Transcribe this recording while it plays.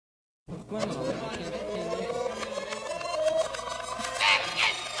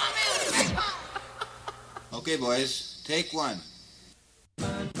Okay, boys, take one.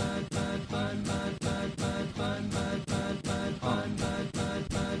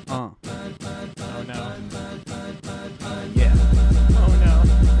 Oh no. Yeah. Oh no.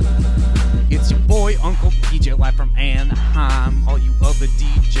 It's your boy, Uncle PJ, live from Anaheim. All you other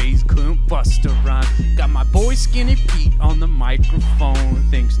DJs couldn't bust a rhyme. Got my boy Skinny Pete on the microphone.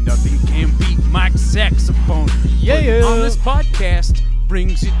 Thinks nothing can beat Mike's saxophone. Yeah. On this podcast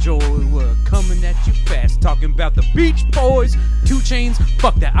brings you joy. We're coming at you fast, talking about the Beach Boys. 2 Chainz,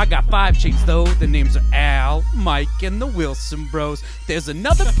 fuck that, I got 5 chains though. The names are Al, Mike, and the Wilson Bros. There's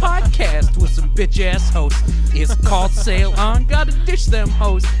another podcast with some bitch-ass hosts. It's called Sail On, gotta dish them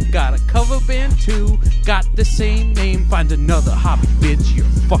hoes. Got a cover band too, got the same name. Find another hobby, bitch, you're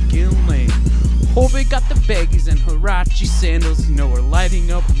fucking lame. Hobie got the baggies and Hirachi sandals. You know we're lighting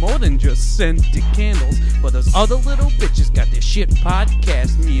up more than just scented candles. But those other little bitches got their shit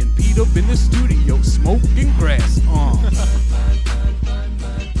podcast. Me and Pete up in the studio smoking grass.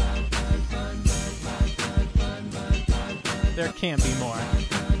 There can't be more.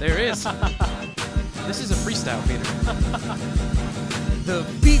 There is. This is a freestyle, Peter. The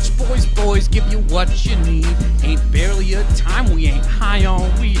Beach Boys give you what you need. Ain't barely a time we ain't high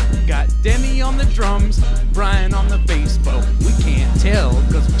on weed. Got Denny on the drums, Brian on the bass, but we can't tell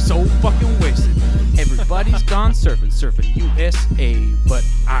cause we're so fucking wasted. Everybody's gone surfing USA, but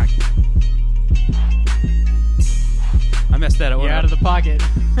I messed that up. You're out of the pocket.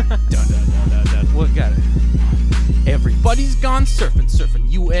 Dun. What got it? Everybody's gone surfing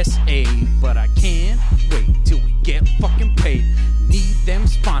USA, but I can't wait till we get fucking paid. Need them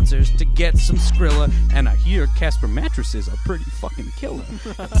sponsors to get some Skrilla, and I hear Casper mattresses are pretty fucking killer.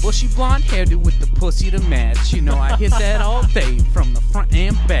 Bushy blonde hairdo with the pussy to match. You know I hit that all day from the front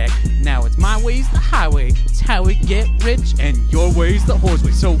and back. Now it's my way's the highway. It's how we get rich, and your way's the horse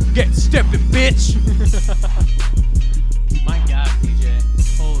way. So get stepping, bitch. My God, PJ.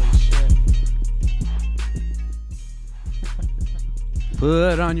 Holy shit.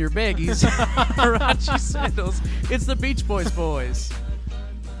 Put on your baggies, Hirachi sandals. It's the Beach Boys.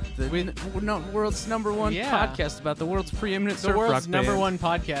 The world's number one podcast about the world's preeminent surf rock band. The world's number one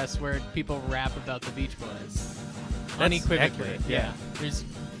podcast where people rap about the Beach Boys. That's unequivocally. accurate, Yeah. There's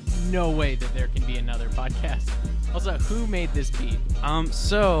no way that there can be another podcast. Also, who made this beat?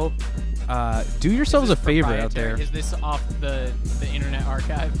 Do yourselves a favor out there. Is this off the Internet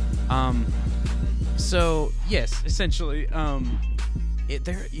Archive? So yes, essentially,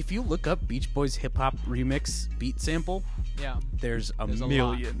 if you look up Beach Boys hip hop remix beat sample, there's a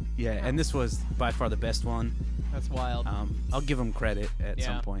million. Yeah, and this was by far the best one. That's wild. I'll give them credit at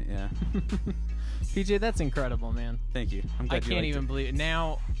some point. Yeah. PJ, that's incredible, man. Thank you. I'm glad I can't even believe it.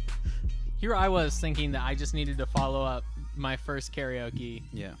 Now, here I was thinking that I just needed to follow up my first karaoke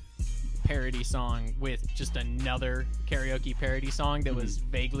parody song with just another karaoke parody song that was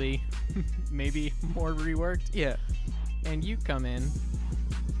vaguely maybe more reworked. Yeah. And you come in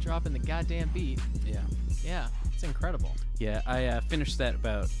dropping the goddamn beat. Yeah, it's incredible. Yeah, I finished that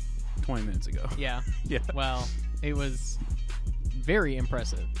about 20 minutes ago. Yeah. Yeah. Well, it was very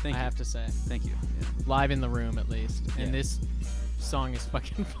impressive, I have to say. Thank you. Yeah. Live in the room, at least. And this song is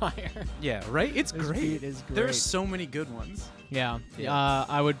fucking fire. Yeah, right? It's This great. beat is great. There's so many good ones. Yeah.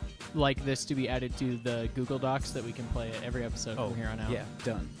 I would like this to be added to the Google Docs that we can play at every episode from here on out. Yeah,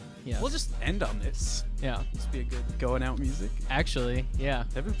 done. Yeah. We'll just end on this. Yeah. This would be a good going out music. Actually, yeah.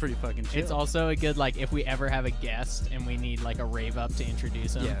 That'd be pretty fucking chill. It's also a good, like, if we ever have a guest and we need, like, a rave up to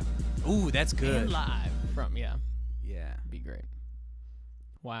introduce them. Yeah. Ooh, that's good. And live from, Yeah. Be great.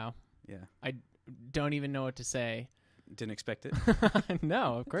 Wow. Yeah. I don't even know what to say. Didn't expect it.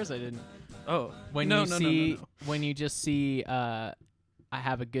 No, of course I didn't. Oh. When no. When you just see I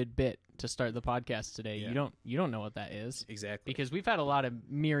have a good bit to start the podcast today, you don't know what that is. Exactly. Because we've had a lot of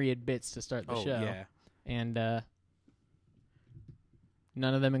myriad bits to start the show. Yeah. And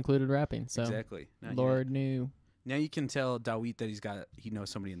none of them included rapping. So exactly. Lord knew. Now you can tell Dawit that he knows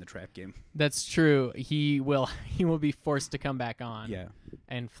somebody in the trap game. That's true. He will be forced to come back on. Yeah.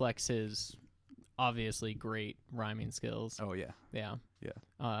 And flex his obviously great rhyming skills. Oh yeah. Yeah.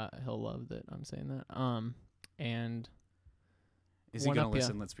 Yeah. He'll love that I'm saying that. And is he gonna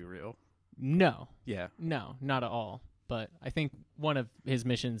listen? Let's be real. No. Yeah. No, not at all. But I think one of his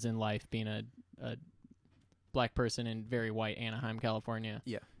missions in life, being a black person in very white Anaheim, California,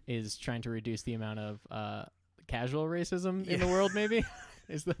 is trying to reduce the amount of casual racism in the world, maybe,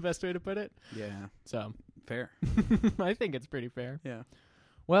 is the best way to put it. Yeah. So fair. I think it's pretty fair. Yeah.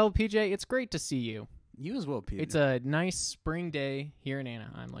 Well, PJ, it's great to see you. You as well, Peter. It's a nice spring day here in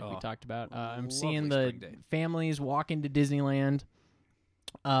Anaheim, like we talked about. I'm seeing the families walk into Disneyland.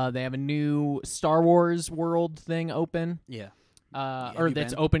 They have a new Star Wars World thing open. Yeah. Or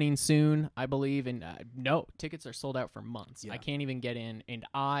that's opening soon, I believe. And no, tickets are sold out for months. Yeah. I can't even get in. And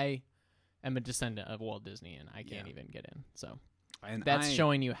I am a descendant of Walt Disney, and I can't even get in. So that's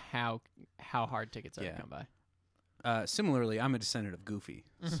showing you how hard tickets are to come by. Similarly, I'm a descendant of Goofy.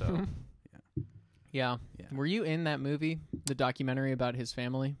 So, yeah. Were you in that movie, the documentary about his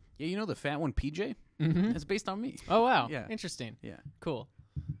family? Yeah, you know the fat one, PJ? Mm-hmm. It's based on me. Oh, wow. Yeah. Interesting. Yeah. Cool.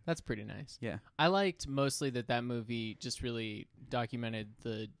 That's pretty nice. Yeah. I liked mostly that movie just really documented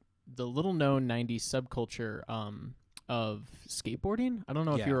the little-known 90s subculture of skateboarding. I don't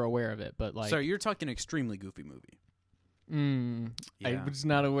know if you were aware of it, but like... Sorry, you're talking extremely Goofy movie. I was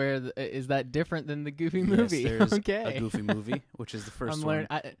not aware. Is that different than the Goofy movie? Yes, there's okay. a Goofy movie, which is the first one,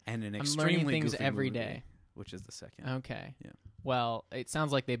 and an extremely learning things Goofy every movie, day, which is the second. Okay. Yeah. Well, it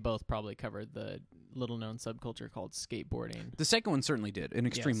sounds like they both probably covered the little-known subculture called skateboarding. The second one certainly did. An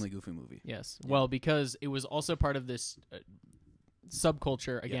extremely Goofy movie. Yes. Yeah. Well, because it was also part of this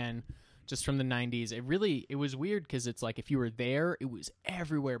subculture again. Yeah. Just from the 90s. It was weird because it's like if you were there, it was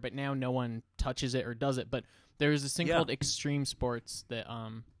everywhere, but now no one touches it or does it. But there was this thing called extreme sports that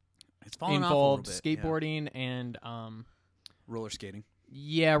it's involved skateboarding and roller skating.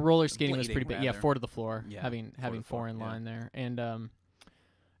 Yeah, roller skating was pretty big. Rather. Yeah, four to the floor, having four in line there. And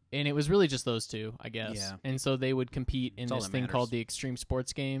it was really just those two, I guess. Yeah. And so they would compete in this thing called the Extreme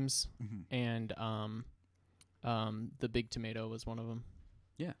Sports Games, and the Big Tomato was one of them.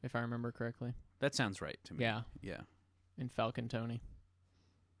 Yeah. If I remember correctly. That sounds right to me. Yeah. Yeah. And Falcon Tony.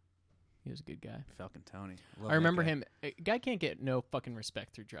 He was a good guy. Falcon Tony. I remember him. A guy can't get no fucking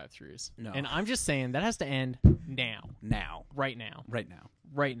respect through drive-thrus. No. And I'm just saying, that has to end now. Now. Right now. Right now.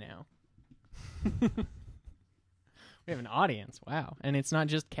 Right now. We have an audience. Wow. And it's not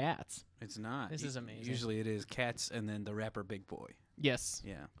just cats. It's not. This is amazing. Usually it is cats and then the rapper Big Boy. Yes.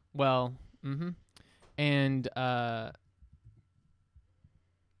 Yeah. Well, and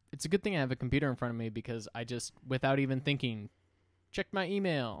it's a good thing I have a computer in front of me because I just, without even thinking, checked my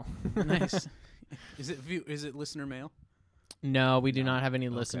email. Nice. Is it listener mail? No, we do not have any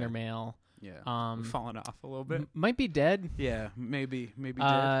listener mail. Yeah. We've fallen off a little bit. Might be dead. Yeah, maybe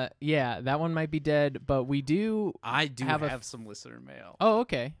dead. Yeah, that one might be dead, but we do. I do have some listener mail. Oh,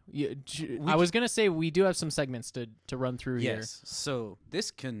 okay. I was gonna say we do have some segments to run through here. Yes. So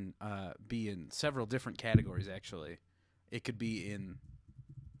this can be in several different categories. Actually, it could be in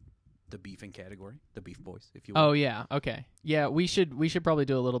the beefing category, the Beef Boys, if you will. Oh yeah, okay. Yeah, we should probably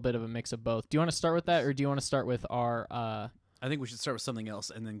do a little bit of a mix of both. Do you want to start with that, or do you want to start with our? I think we should start with something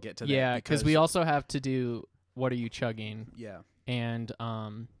else and then get to that. Yeah, because we also have to do what are you chugging? Yeah, and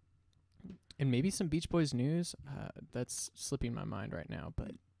maybe some Beach Boys news. That's slipping my mind right now,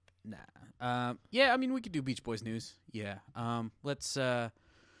 but nah. Yeah, I mean we could do Beach Boys news. Yeah. Let's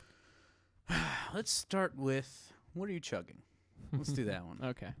start with what are you chugging? Let's do that one.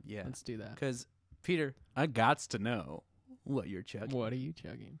 Okay. Yeah. Let's do that. Because, Peter, I gots to know what you're chugging. What are you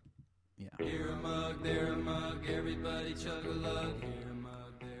chugging? Yeah. Here a mug, there a mug, everybody chug a lug. Here a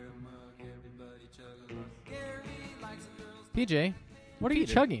mug, there a mug, everybody chug a lug. Gary likes a girl's... PJ, what are you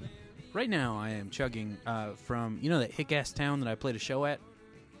chugging? Right now, I am chugging from, you know that hick-ass town that I played a show at?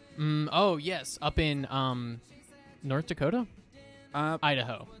 Oh, yes. Up in North Dakota?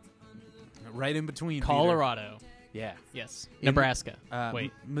 Idaho. Right in between. Colorado. Peter. Yeah. Yes. Nebraska.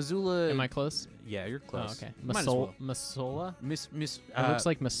 Wait. Missoula. Am I close? Yeah, you're close. Oh, okay. Missoula? Miss. It looks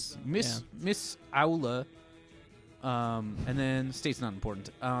like Miss Aula. And then state's not important.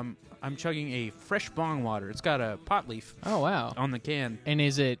 I'm chugging a fresh bong water. It's got a pot leaf. Oh wow. On the can. And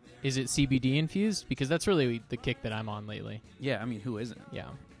is it CBD infused? Because that's really the kick that I'm on lately. Yeah, I mean, who isn't?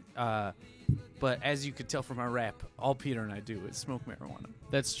 Yeah. But as you could tell from our rap, all Peter and I do is smoke marijuana.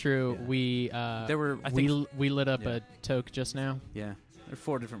 That's true. Yeah. We we lit up a toke just now. Yeah. There are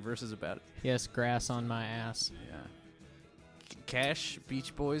 4 different verses about it. Yes, grass on my ass. Yeah. Cash,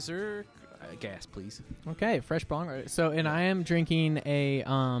 Beach Boys, or gas, please. Okay, fresh bong. So, and I am drinking a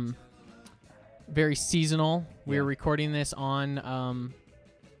very seasonal. We're recording this on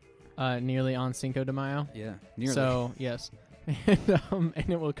nearly on Cinco de Mayo. Yeah, nearly. So yes, and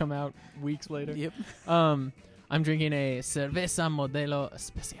it will come out weeks later. Yep. I'm drinking a cerveza modelo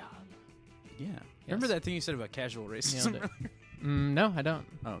especial. Yeah. Yes. Remember that thing you said about casual racism? No, I don't.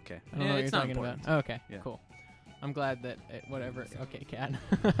 Oh, okay. I don't know what you're talking important. about. Oh, okay, yeah. Cool. I'm glad that whatever. Okay, cat.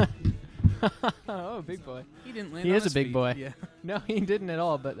 Oh, big boy. He didn't land. He on is his a big feet. boy. Yeah. No, he didn't at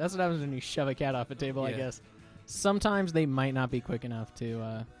all. But that's what happens when you shove a cat off a table. I guess sometimes they might not be quick enough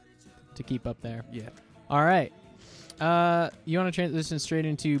to to keep up there. Yeah. All right. You want to transition straight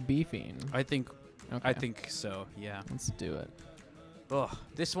into beefing? I think Okay. so. Yeah. Let's do it. Oh,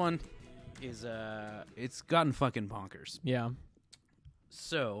 this one is it's gotten fucking bonkers. Yeah.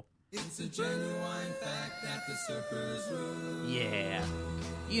 So, It's a genuine fact that the surfers rule. yeah.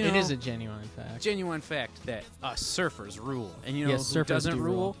 You know, It is a genuine fact. genuine fact that us surfers rule. And you know Yes, who surfers doesn't do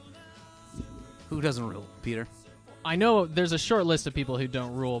rule? rule. Who doesn't rule, Peter? I know there's a short list of people who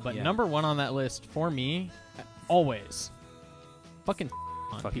don't rule, but Yeah. number one on that list for me, always, fucking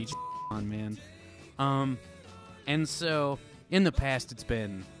on Fucking PJ. on, man. And so in the past it's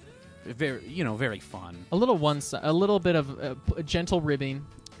been very fun. A little bit of gentle ribbing,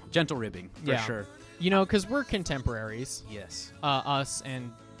 Gentle ribbing, for Yeah. sure. because we're contemporaries, Yes. us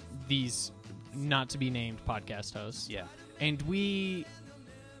and these not to be named podcast hosts. Yeah. And we,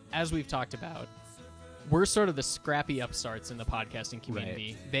 as we've talked about, we're sort of the scrappy upstarts in the podcasting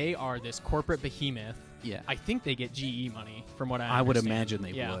community. They are this corporate behemoth. Yeah. I think they get GE money, from what I would understand. imagine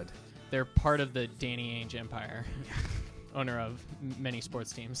they Yeah. would. They're part of the Danny Ainge empire, owner of many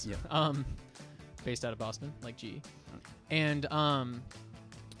sports teams. Yeah. Based out of Boston, like GE.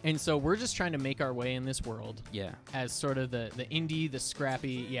 And so we're just trying to make our way in this world Yeah. as sort of the indie, the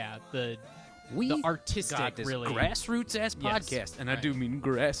scrappy, the We artistic, got this really. grassroots ass Yes, podcast, and I right. do mean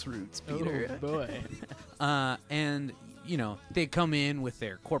grassroots, Peter. Oh boy. And they come in with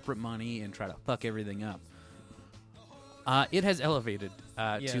their corporate money and try to fuck everything up. It has elevated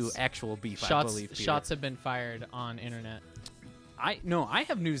to Yes. actual beef. I Shots believe, Peter. shots have been fired on internet. I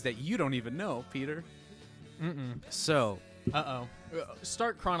have news that you don't even know, Peter. Mm-mm. So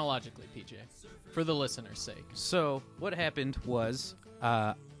Start chronologically, PJ, for the listener's sake. So what happened was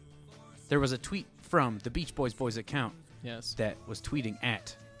there was a tweet from the Beach Boys account Yes. that was tweeting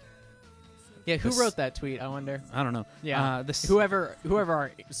at. Yeah, who this- wrote that tweet, I wonder? I don't know. Yeah. This Whoever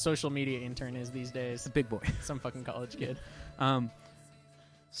our social media intern is these days. big boy. Some fucking college kid.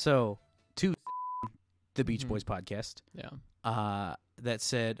 So to the Beach Mhm. Boys podcast, Yeah. that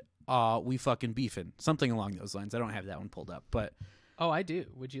said, we fucking beefing. Something along those lines. I don't have that one pulled up, but Oh, I do.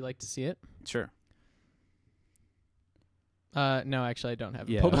 Would you like to see it? sure. No, actually, I don't have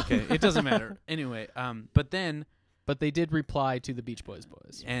it Yeah, pulled up. okay. It doesn't matter. Anyway, but then, But they did reply to the Beach Boys.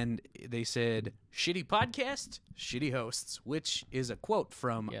 and they said, shitty podcast, shitty hosts, which is a quote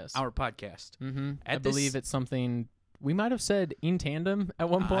from Yes. our podcast. Mm-hmm. I At this- believe it's something we might have said in tandem at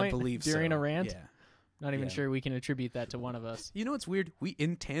one point I believe during so. a rant. Yeah. Not even Yeah. sure we can attribute that to one of us. You know what's weird?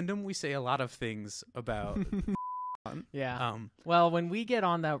 In tandem, we say a lot of things about. Yeah. Well, when we get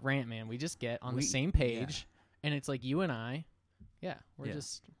on that rant, man, we just get on the We- same page, and it's like you and I. Yeah, we're Yeah.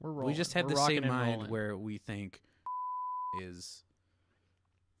 rolling. we just have We're the rocking same and mind rolling. where we think is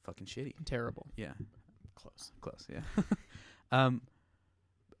fucking shitty. Terrible. Yeah. Close. Close, yeah.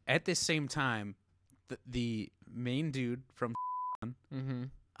 At this same time, the main dude from Mm-hmm.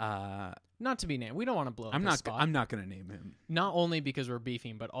 Not to be named. We don't want to blow up I'm his not spot. I'm not going to name him. Not only because we're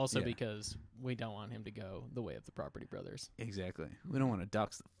beefing, but also Yeah. because we don't want him to go the way of the Property Brothers. Exactly. We don't want to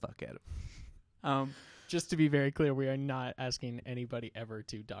dox the fuck out of him. Just to be very clear, we are not asking anybody ever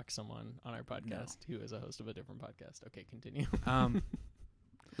to dox someone on our podcast who is a host of a different podcast. Okay, continue.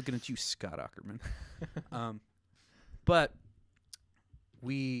 Looking at you, Scott Ackerman. But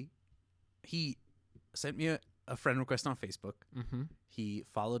he sent me a friend request on Facebook. Mm-hmm. He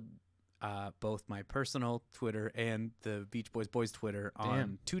followed both my personal Twitter and the Beach Boys Twitter on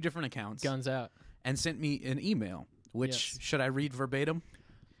Damn. 2 different accounts, Guns out. and sent me an email. Which Yes. should I read verbatim?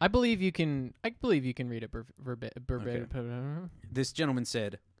 I believe you can read it verbatim. This gentleman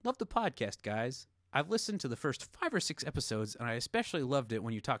said, "Love the podcast, guys. I've listened to the first 5 or 6 episodes, and I especially loved it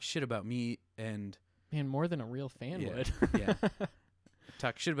when you talk shit about me and Man, more than a real fan Yeah, would. yeah.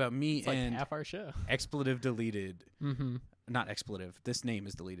 talk shit about me It's like and half our show. expletive deleted. Mm-hmm. Not expletive. This name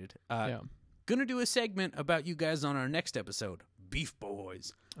is deleted. Yeah. Gonna do a segment about you guys on our next episode, Beef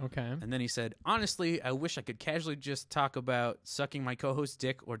Boys." Okay. And then he said, "Honestly, I wish I could casually just talk about sucking my co-host's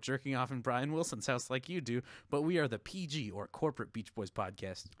dick or jerking off in Brian Wilson's house like you do, but we are the PG or corporate Beach Boys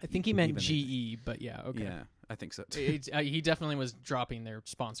podcast." I think he meant Even GE, but yeah, okay. Yeah, I think so too. He definitely was dropping their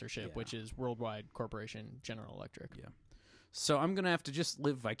sponsorship, Yeah. which is Worldwide Corporation General Electric. Yeah. So I'm gonna have to just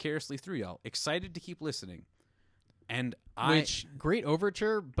live vicariously through y'all. Excited to keep listening. And Which, great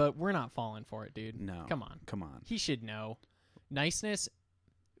overture, but we're not falling for it, dude. No. Come on. Come on. He should know. Niceness,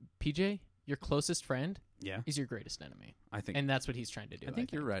 PJ, your closest friend Yeah. is your greatest enemy. I think And that's what he's trying to do. I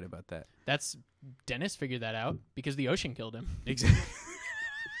think you're right about that. That's Dennis figured that out because the ocean killed him. Exactly.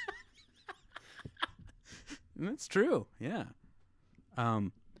 That's true. Yeah.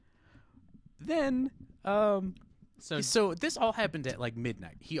 Then So this all happened at like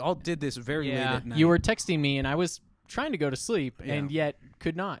midnight. He all did this very late at night. You were texting me, and I was trying to go to sleep, Yeah. and yet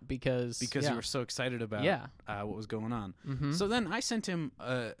could not because you were so excited about what was going on. Mm-hmm. So then I sent him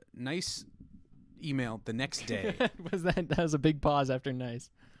a nice email the next day. That was a big pause after nice.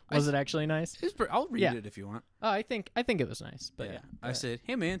 Was it actually nice? I'll read it if you want. Oh, I think it was nice. But yeah. I said,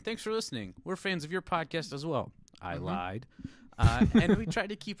 "Hey man, thanks for listening. We're fans of your podcast as well." I Mm-hmm. lied. And we tried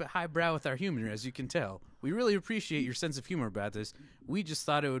to keep it highbrow with our humor, as you can tell. We really appreciate your sense of humor about this. We just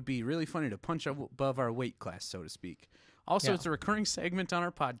thought it would be really funny to punch above our weight class, so to speak. Also, it's a recurring segment on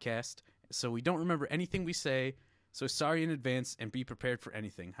our podcast, so we don't remember anything we say. So sorry in advance, and be prepared for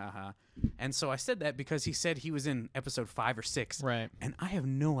anything. Haha. And so I said that because he said he was in episode 5 or 6. Right. And I have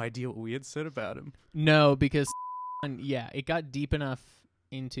no idea what we had said about him. No, because it got deep enough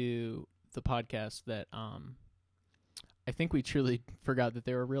into the podcast that I think we truly forgot that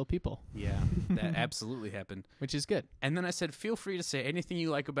they were real people. Yeah, that absolutely happened. Which is good. And then I said, feel free to say anything you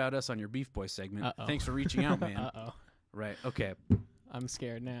like about us on your Beef Boy segment. Uh-oh. Thanks for reaching out, man. Uh-oh. Right, okay. I'm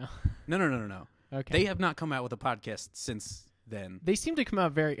scared now. No. Okay. They have not come out with a podcast since then. They seem to come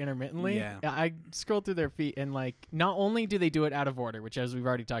out very intermittently. Yeah. I scrolled through their feed, and not only do they do it out of order, which, as we've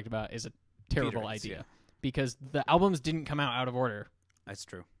already talked about, is a terrible idea. Because the albums didn't come out of order. That's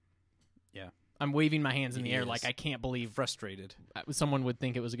true. Yeah. I'm waving my hands in the air Yes. like I can't believe Frustrated. someone would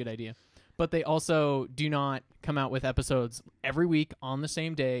think it was a good idea. But they also do not come out with episodes every week on the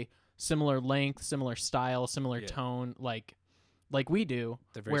same day, similar length, similar style, similar tone, like we do,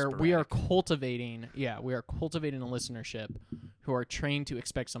 where we are cultivating a listenership who are trained to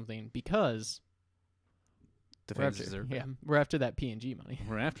expect something because The fans deserve it. Yeah, we're after that P&G money.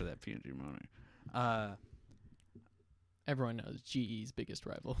 We're after that P&G money. Everyone knows GE's biggest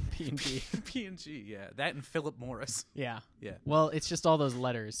rival, P&G. P&G, yeah. That and Philip Morris. Yeah. Yeah. Well, it's just all those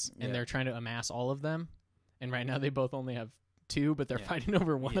letters, and Yeah. they're trying to amass all of them. And right now they both only have 2, but they're Yeah. fighting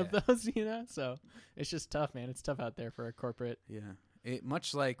over one of Yeah. those, So it's just tough, man. It's tough out there for a corporate Yeah.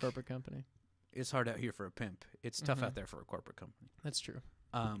 Much like company. it's hard out here for a pimp, it's tough out there for a corporate company. That's true.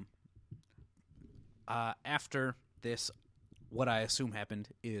 After this, what I assume happened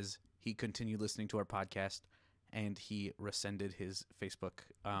is he continued listening to our podcast, and he rescinded his Facebook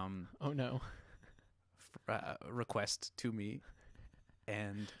Oh, no. request to me,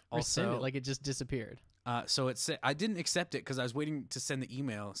 and Rescind also it, like it just disappeared. so it said I didn't accept it because I was waiting to send the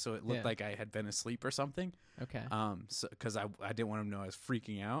email, so it looked like I had been asleep or something. Okay. So because I didn't want him to know I was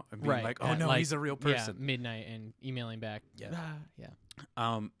freaking out and being Right. like, oh At, no, like, he's a real person. Yeah, midnight and emailing back. Yeah.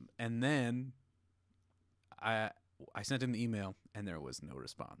 Yeah. And then I sent him the email, and there was no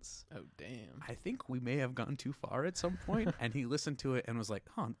response. Oh, damn. I think we may have gone too far at some point, and he listened to it and was like,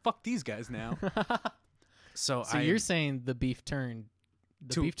 "Oh, fuck these guys now." So you're saying the beef turned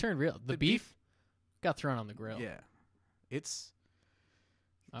real. The beef beef got thrown on the grill. yeah, it's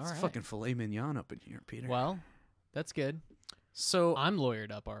All right. fucking filet mignon up in here, Peter. Well, that's good. So I'm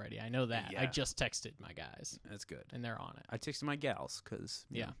lawyered up already. I know that. I Yeah. just texted my guys, that's good. and they're on it. I texted my gals because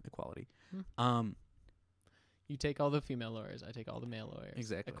equality. You take all the female lawyers. I take all the male lawyers.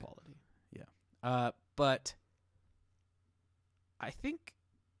 Exactly. Equality. But I think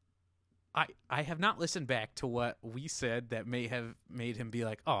I have not listened back to what we said that may have made him be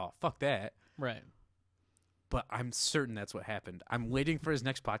like, oh, fuck that. Right. But I'm certain that's what happened. I'm waiting for his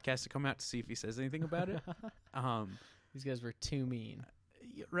next podcast to come out to see if he says anything about it. These guys were too mean.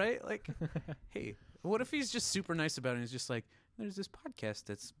 Right? Like, hey, what if he's just super nice about it and he's just like, there's this podcast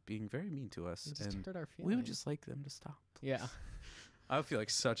that's being very mean to us, It just and hurt our we would feelings. just like them to stop. Yeah. I would feel like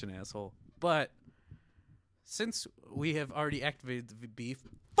such an asshole. But since we have already activated the beef,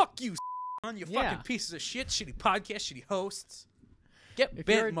 fuck you, on you Yeah. fucking pieces of shit, shitty podcast, shitty hosts. Get If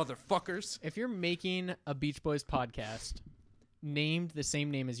bent, you're- motherfuckers. If you're making a Beach Boys podcast named the same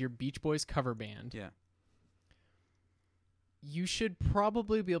name as your Beach Boys cover band, Yeah. you should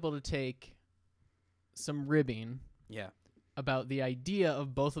probably be able to take some ribbing Yeah. about the idea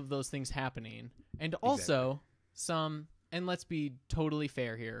of both of those things happening, and also some, and let's be totally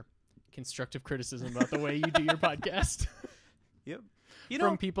fair here, constructive criticism about the way you do your podcast. Yep.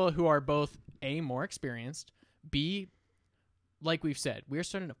 From people who are both A, more experienced, B, like we've said, we're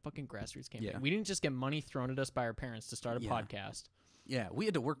starting a fucking grassroots campaign. Yeah. We didn't just get money thrown at us by our parents to start a Yeah. podcast. Yeah, we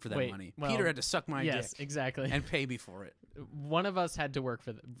had to work for that Wait, money. well, Peter had to suck my Yes, dick exactly. and pay me for it. One of us had to work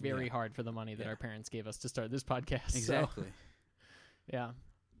for very Yeah. hard for the money that Yeah. our parents gave us to start this podcast. so, Exactly. yeah.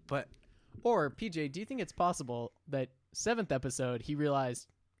 But Or, PJ, do you think it's possible that 7th episode, he realized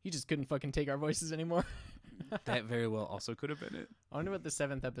he just couldn't fucking take our voices anymore? that very well also could have been it. I wonder what the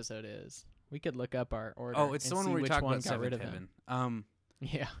 7th episode is. We could look up our order. Oh, it's and the one see where we which talk one about got rid Seventh of him. Heaven.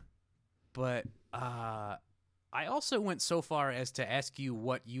 Yeah. But I also went so far as to ask you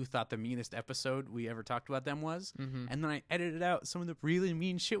what you thought the meanest episode we ever talked about them was, and then I edited out some of the really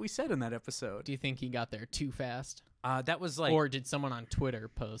mean shit we said in that episode. Do you think he got there too fast? That was like... Or did someone on Twitter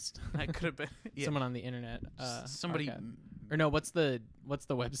post? That could have been... Yeah. Someone on the internet. Somebody... archive. Or no, what's the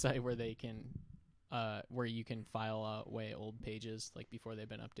website where they can... where you can file away old pages, like before they've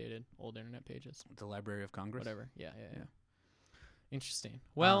been updated? Old internet pages? The Library of Congress? Whatever. Yeah. Interesting.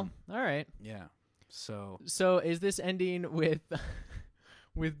 Well, all right. Yeah. So is this ending with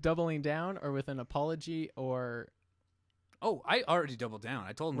with doubling down or with an apology or? Oh, I already doubled down.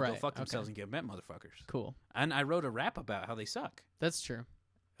 I told them to go Right, fuck themselves okay. and get met, motherfuckers. Cool. And I wrote a rap about how they suck. That's true.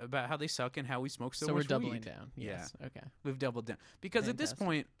 About how they suck and how we smoke so So much we're doubling weed. down. Yeah. Yes. Okay. We've doubled down. Because at this Fantastic.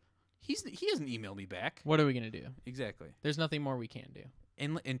 point, he hasn't emailed me back. What are we gonna do? Exactly. There's nothing more we can do.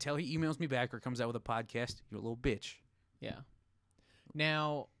 And until he emails me back or comes out with a podcast, you're a little bitch. Yeah.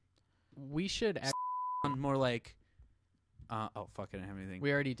 Now, we should. More like, oh fuck, I didn't have anything.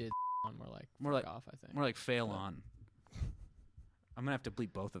 We already did on more like off. I think. More like fail on. I'm gonna have to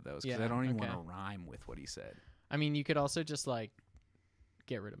bleep both of those because Yeah, I don't even okay. want to rhyme with what he said. I mean, you could also just like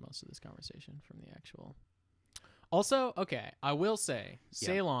get rid of most of this conversation from the actual. Also, okay, I will say,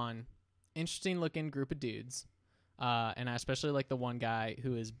 Ceylon, interesting looking group of dudes, and I especially like the one guy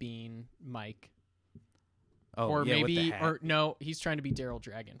who is being Mike. Oh, or yeah, with the maybe, hat. or no, he's trying to be Daryl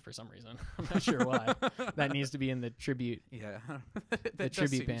Dragon for some reason. I'm not sure why. That needs to be in the tribute, Yeah, the that tribute does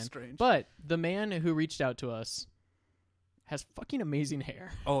seem band. strange. But the man who reached out to us has fucking amazing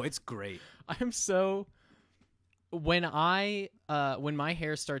hair. Oh, it's great. I'm so when my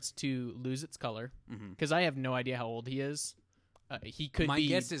hair starts to lose its color because I have no idea how old he is. He could My be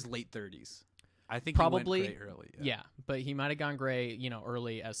guess is late 30s. I think probably he went gray early. Yeah, but he might have gone gray,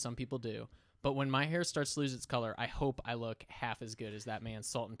 early as some people do. But when my hair starts to lose its color, I hope I look half as good as that man's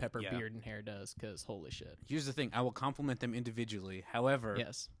salt and pepper beard and hair does. Because holy shit! Here's the thing: I will compliment them individually. However,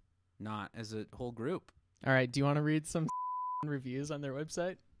 Yes. not as a whole group. All right. Do you want to read some reviews on their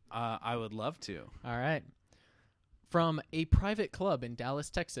website? I would love to. All right. From a private club in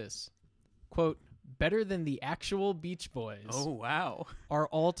Dallas, Texas. Quote, better than the actual Beach Boys. Oh wow! Our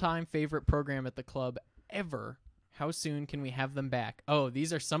all-time favorite program at the club ever. How soon can we have them back? Oh,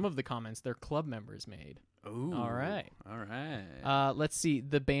 these are some of the comments their club members made. Ooh. All right. All right. Let's see.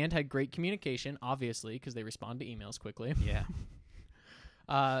 The band had great communication, obviously, because they respond to emails quickly. Yeah.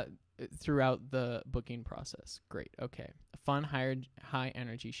 Throughout the booking process. Great. Okay. A fun, high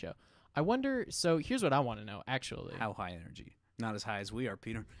energy show. I wonder. So here's what I want to know. Actually, How high energy? Not as high as we are,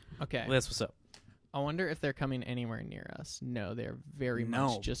 Peter. okay. Well, that's what's up. I wonder if they're coming anywhere near us. No, they're very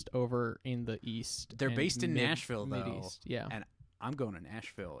much just over in the east. They're and based in Nashville, though. Mid-east. Yeah. And I'm going to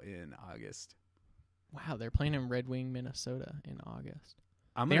Nashville in August. Wow, they're playing in Red Wing, Minnesota in August.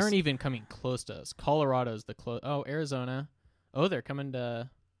 I'm They gonna aren't even coming close to us. Colorado's the close. Oh, Arizona. Oh, they're coming to.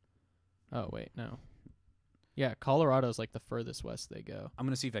 Oh wait, no. Yeah, Colorado's like the furthest west they go. I'm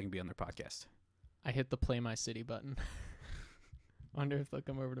gonna see if I can be on their podcast. I hit the Play My City button. Wonder if they'll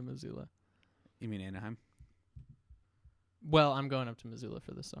come over to Missoula. You mean Anaheim? Well, I'm going up to Missoula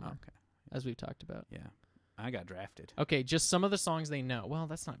for the summer, Okay. as we've talked about. Yeah. I got drafted. Okay, just some of the songs they know. Well,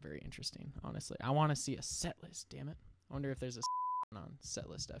 that's not very interesting, honestly. I want to see a set list, damn it. I wonder if there's a on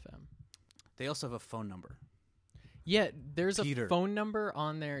Setlist FM. They also have a phone number. Yeah, there's Peter. a phone number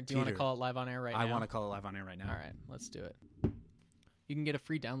on there. Do you want to Peter. call it live on air right now? I want to call it live on air right now. All right, let's do it. You can get a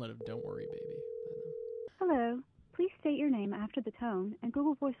free download of Don't Worry, Baby. Hello. Please state your name after the tone, and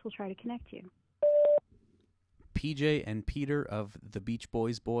Google Voice will try to connect you. PJ and Peter of the Beach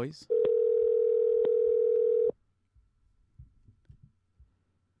Boys Boys.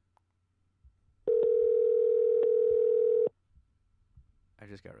 I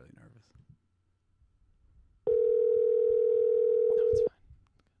just got really nervous. No, it's fine.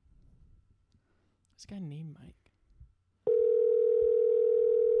 This guy named Mike.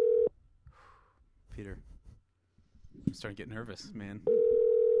 Peter, I'm starting to get nervous, man.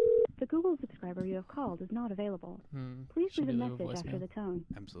 The Google subscriber you have called is not available. Please Should leave a we leave a message after voicemail? the tone.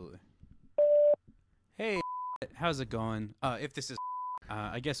 Absolutely. Hey, how's it going? If this is,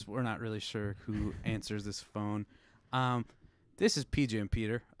 I guess we're not really sure who answers this phone. This is PJ and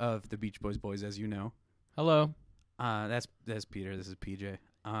Peter of the Beach Boys Boys, as you know. Hello. That's Peter. This is PJ.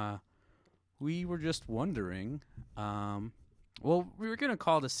 We were just wondering. Well, we were gonna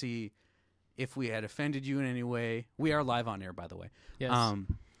call to see if we had offended you in any way. We are live on air, by the way. Yes.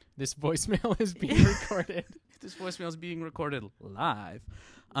 This voicemail is being recorded. This voicemail is being recorded live.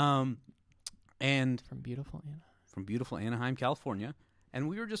 And From beautiful Anna. from beautiful Anaheim, California. And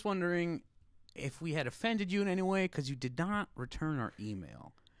we were just wondering if we had offended you in any way because you did not return our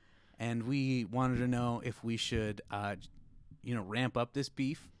email. and we wanted to know if we should, ramp up this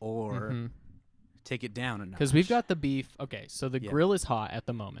beef or take it down a notch. Because we've got the beef. Okay, so the grill is hot at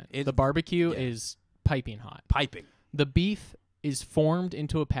the moment. The barbecue is piping hot. Piping. The beef is formed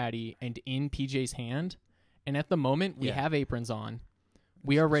into a patty and in PJ's hand, and at the moment we have aprons on.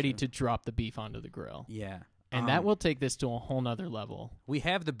 We are ready to drop the beef onto the grill. Yeah. And that will take this to a whole nother level. We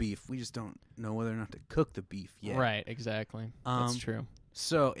have the beef. We just don't know whether or not to cook the beef yet. Right, exactly. That's true.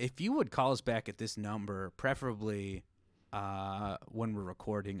 So if you would call us back at this number, preferably when we're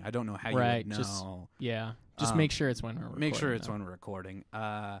recording. I don't know how you would know. Just make sure it's when we're recording. Make sure it's when we're recording.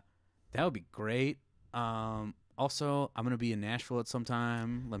 That would be great. Also, I'm going to be in Nashville at some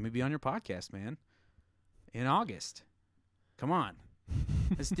time. Let me be on your podcast, man. In August. Come on.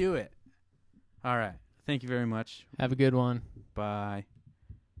 Let's do it. All right. Thank you very much. Have a good one. Bye.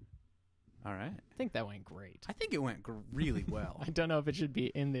 All right. I think that went great. I think it went really well. I don't know if it should be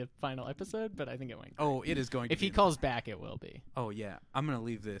in the final episode, but I think it went great. Oh, it is going to be. If he calls back, it will be. Oh, yeah. I'm going to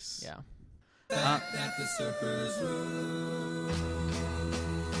leave this. Yeah. That the surfers rule.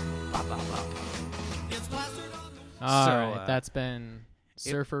 It's plastered on the All right. That's been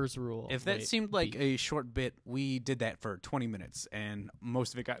Surfers Rule. If that seemed like a short bit, we did that for 20 minutes, and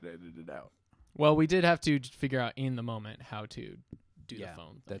most of it got edited out. Well, we did have to figure out in the moment how to do the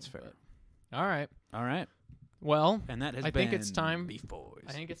phone thing. That's fair. All right. All right. Well, and that has I think it's time. Beef Boys.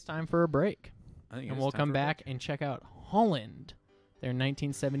 I think it's time for a break. And we'll come back and check out Holland, their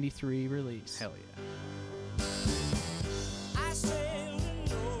 1973 release. Hell yeah. I sailed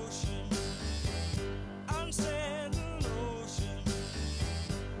an ocean, unsailed an ocean,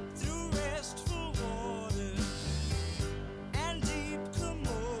 through restful waters and deep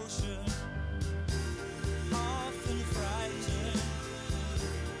commotion, often frightened,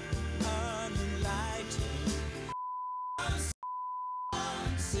 unenlightened.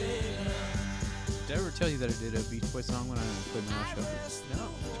 Did I ever tell you that I did a Beach Boys song when I played my own show? No,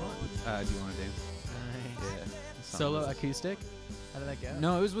 which one? Do you want to dance? Nice. Yeah. Solo acoustic? How did that go?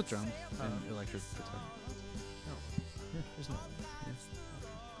 No, it was with drums and electric guitar. Oh. Yeah, there's no.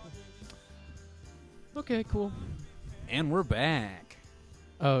 Yeah. Okay, cool. And we're back.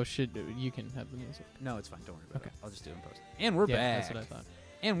 Oh, you can have the music. No, it's fine. Don't worry about it. I'll just do it in post. And we're back. That's what I thought.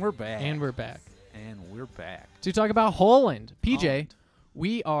 And we're back. And we're back. And we're back. To talk about Holland. PJ, Holland.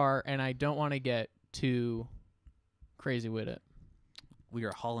 We are, and I don't want to get too crazy with it. We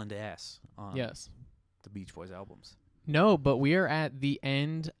are Holland ass on the Beach Boys albums. No, but we are at the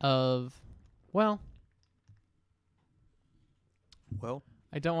end of, well,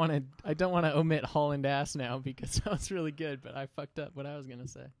 I don't want to omit Holland ass now because that was really good, but I fucked up what I was going to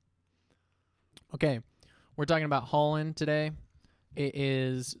say. Okay, we're talking about Holland today. It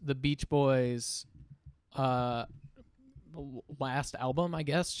is the Beach Boys' last album, I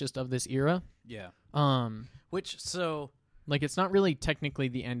guess, just of this era. Yeah. Like, it's not really technically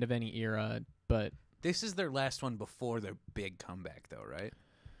the end of any era, but this is their last one before their big comeback, though, right?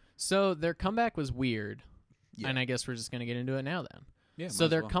 So their comeback was weird, and I guess we're just gonna get into it now then. Yeah. So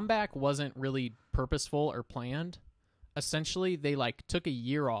their comeback wasn't really purposeful or planned. Essentially, they took a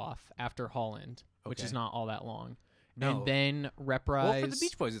year off after Holland, which is not all that long. No. And then Reprise. Well, for the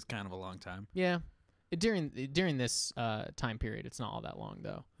Beach Boys, it's kind of a long time. Yeah. During this time period, it's not all that long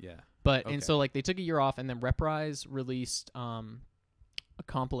though. Yeah. But and so they took a year off, and then Reprise released a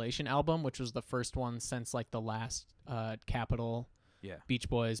compilation album, which was the first one since the last Capitol Beach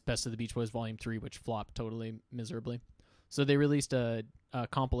Boys Best of the Beach Boys Volume 3, which flopped totally miserably. So they released a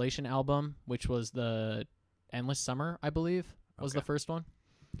compilation album, which was the Endless Summer, I believe, was the first one,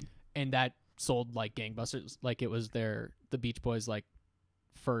 and that sold like gangbusters. Like it was the Beach Boys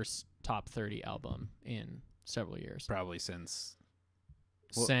first top 30 album in several years. Probably since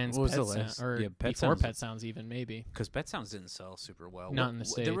what was the last? Or Pet before Sounds, Pet Sounds even, maybe. Because Pet Sounds didn't sell super well. Not in the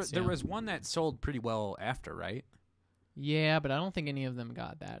States. There was one that sold pretty well after, right? Yeah, but I don't think any of them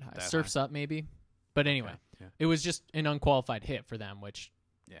got that high. That Surf's high. Up, maybe. But anyway, it was just an unqualified hit for them, which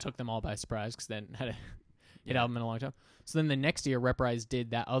took them all by surprise because they hadn't had a hit album in a long time. So then the next year, Reprise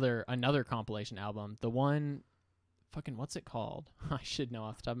did another compilation album. The one, what's it called? I should know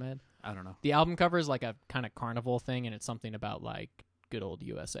off the top of my head. I don't know. The album cover is like a kind of carnival thing, and it's something about good old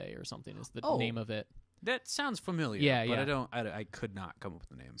USA or something is the name of it. That sounds familiar. Yeah, but I could not come up with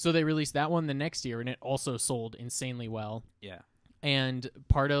the name. So they released that one the next year, and it also sold insanely well. Yeah. And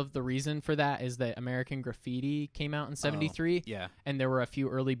part of the reason for that is that American Graffiti came out in 73. Yeah. And there were a few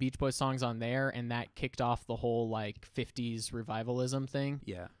early Beach Boys songs on there, and that kicked off the whole 50s revivalism thing.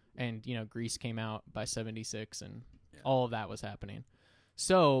 Yeah. And, Grease came out by 76, and all of that was happening.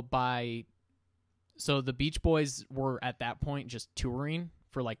 So the Beach Boys were at that point just touring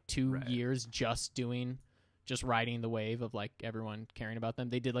for like 2 Right. years just riding the wave of like everyone caring about them.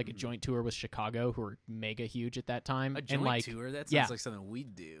 They did like a joint tour with Chicago, who were mega huge at that time. A joint and like tour? That sounds yeah. like something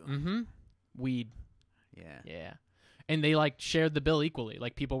we'd do. Weed. Yeah. Yeah. And they like shared the bill equally.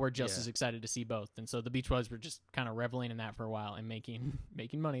 Like people were just Yeah. as excited to see both. And so the Beach Boys were just kind of reveling in that for a while and making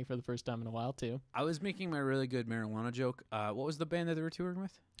money for the first time in a while too. I was making my really good marijuana joke. What was the band that they were touring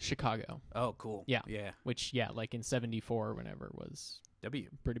with? Chicago. Oh, cool. Yeah. Yeah. Which like in 74 or whenever was W.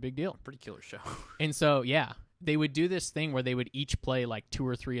 pretty big deal. Pretty killer show. And so, yeah, they would do this thing where they would each play like 2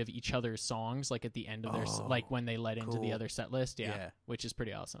 or 3 of each other's songs, like at the end of their, like when they led into the cool. other set list. Yeah, Yeah. which is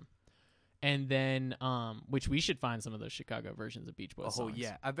pretty awesome. And then, which we should find some of those Chicago versions of Beach Boys songs.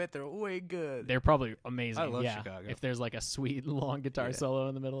 yeah. I bet they're way good. They're probably amazing. I love yeah. Chicago. If there's like a sweet long guitar Yeah. solo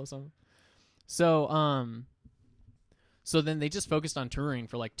in the middle of something. So, so then they just focused on touring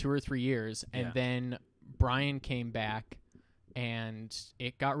for like 2 or 3 years, and Yeah. then Brian came back, and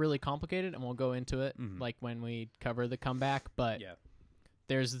it got really complicated, and we'll go into it like when we cover the comeback. But Yeah.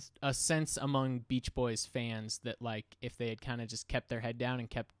 there's a sense among Beach Boys fans that like if they had kind of just kept their head down and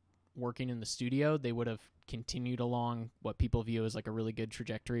kept working in the studio, they would have continued along what people view as like a really good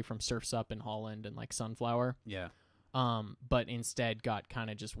trajectory from Surf's Up in Holland and like Sunflower. Yeah. But instead got kind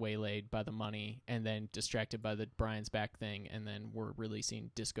of just waylaid by the money and then distracted by the Brian's Back thing, and then we're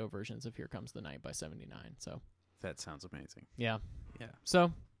releasing disco versions of Here Comes the Night by 79. So That sounds amazing. yeah. Yeah.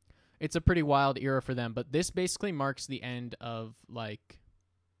 So it's a pretty wild era for them, but this basically marks the end of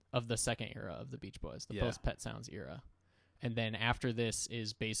the second era of the Beach Boys, the Yeah. post Pet Sounds era. And then after this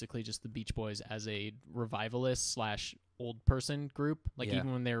is basically just the Beach Boys as a revivalist / old person group. Like Yeah.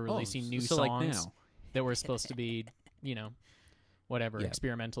 even when they were releasing new so songs like now. that were supposed to be, whatever, Yeah.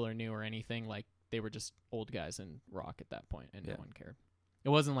 experimental or new or anything, like they were just old guys in rock at that point and Yeah. no one cared. It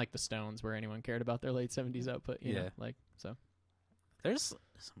wasn't like the Stones where anyone cared about their late 70s output, you know, Yeah. like so. There's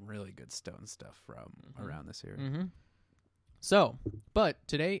some really good Stone stuff from around this era. Mm-hmm. So, but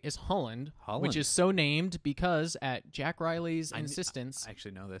today is Holland, Holland. which is so named because at Jack Riley's insistence, I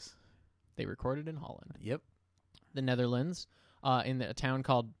actually know this. they recorded in Holland, Yep. the Netherlands, in a town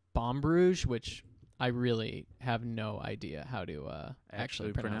called Bombruge, which I really have no idea how to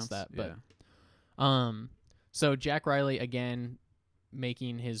actually pronounce that. Yeah. But, so Jack Riley again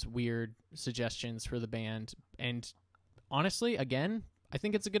making his weird suggestions for the band, and honestly, again, I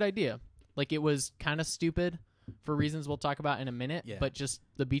think it's a good idea. Like it was kind of stupid for reasons we'll talk about in a minute, Yeah. but just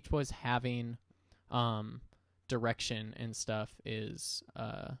the Beach Boys having direction and stuff is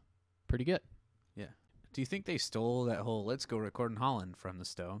pretty good. Yeah. Do you think they stole that whole "Let's go record in Holland" from the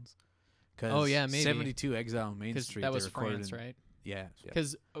Stones? Oh, yeah, maybe. 72 Exile on Main Because Street. that they was recorded France, in- right? Yeah.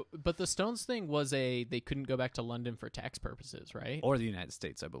 Because, but the Stones thing was they couldn't go back to London for tax purposes, right? Or the United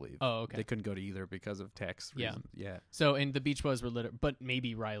States, I believe. Oh, okay. They couldn't go to either because of tax Yeah. reasons. Yeah. So, and the Beach Boys were but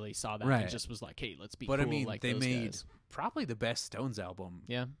maybe Riley saw that Right. and just was like, hey, let's be But cool I mean, like they those made guys. probably the best Stones album.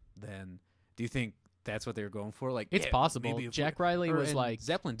 Yeah. Then, do you think that's what they were going for? Like, It's yeah, possible. maybe if Jack Riley was and like-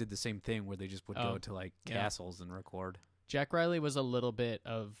 Zeppelin did the same thing where they just would Oh, go to like yeah. castles and record. Jack Riley was a little bit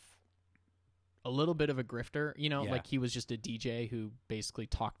of a grifter, Yeah. like he was just a DJ who basically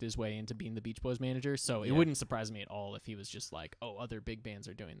talked his way into being the Beach Boys manager. So it Yeah. wouldn't surprise me at all if he was just like, oh, other big bands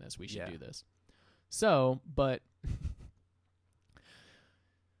are doing this. We should Yeah. do this. So, but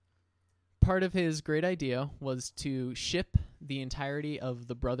part of his great idea was to ship the entirety of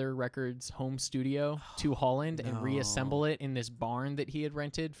the Brother Records home studio to Holland and No. reassemble it in this barn that he had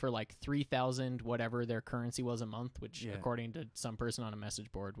rented for like 3,000 whatever their currency was a month, which Yeah. according to some person on a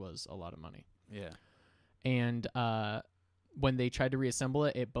message board was a lot of money. Yeah. And when they tried to reassemble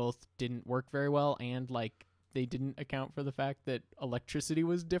it, it both didn't work very well, and like they didn't account for the fact that electricity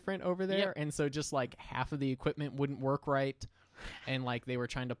was different over there. Yep. And so just like half of the equipment wouldn't work right, and like they were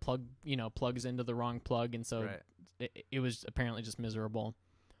trying to plug plugs into the wrong plug, and so Right. it was apparently just miserable.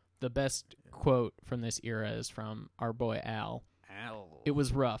 The best quote from this era is from our boy Al. Ow. It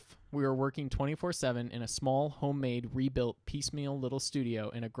was rough. We were working 24/7 in a small, homemade, rebuilt, piecemeal little studio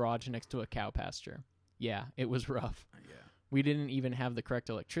in a garage next to a cow pasture. Yeah, it was rough. Yeah. We didn't even have the correct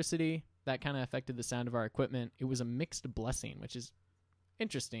electricity. That kind of affected the sound of our equipment. It was a mixed blessing, which is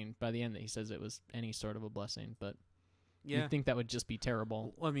interesting by the end that he says it was any sort of a blessing, but Yeah. you'd think that would just be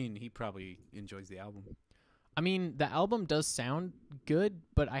terrible. Well, I mean, he probably enjoys the album. I mean, the album does sound good,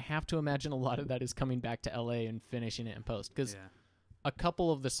 but I have to imagine a lot of that is coming back to LA and finishing it in post, because Yeah. a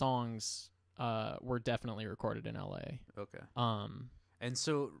couple of the songs were definitely recorded in LA. Okay. Um, And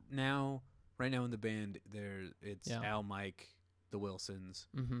so now, right now in the band, it's Yeah. Al, Mike, the Wilsons,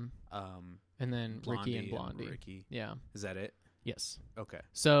 mhm. um, And then Ricky and Blondie Blondie. Ricky. Yeah. Is that it? Yes. Okay.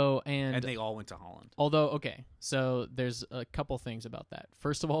 So And they all went to Holland. although okay, so there's a couple things about that.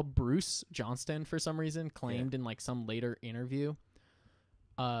 First of all, Bruce Johnston for some reason claimed in like some later interview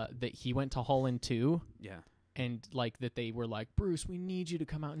that he went to Holland too. Yeah. And like that they were like, Bruce, we need you to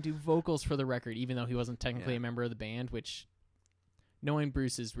come out and do vocals for the record, even though he wasn't technically a member of the band, which knowing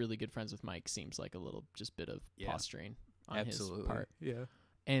Bruce is really good friends with Mike seems like a little just bit of posturing on his part. Yeah.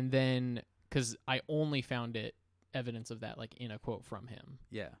 And then because I only found evidence of that like in a quote from him.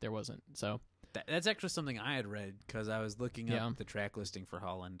 Yeah. There wasn't. So that's actually something I had read because I was looking up the track listing for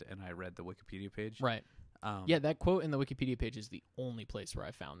Holland and I read the Wikipedia page. Right. Yeah, that quote in the Wikipedia page is the only place where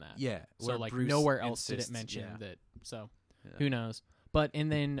I found that. Yeah. So like Bruce nowhere else did it mention that. So who knows? But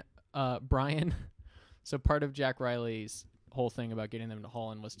and then Brian. So part of Jack Riley's whole thing about getting them to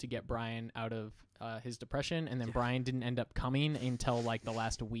Holland was to get Brian out of his depression, and then Brian didn't end up coming until like the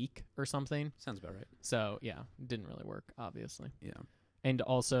last week or something. Sounds about right. So yeah, it didn't really work, obviously. Yeah. And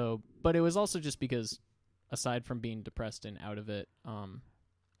also, but it was also just because, aside from being depressed and out of it,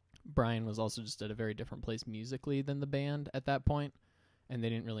 Brian was also just at a very different place musically than the band at that point, and they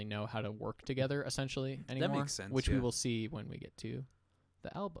didn't really know how to work together essentially anymore. That makes sense. Which we will see when we get to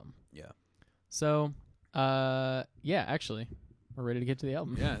the album. Yeah. So, actually, we're ready to get to the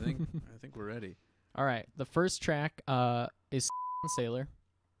album. Yeah, I think we're ready. All right, the first track is Sailor.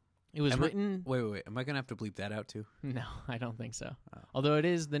 It was written. Wait. Am I gonna have to bleep that out too? No, I don't think so. Oh. Although it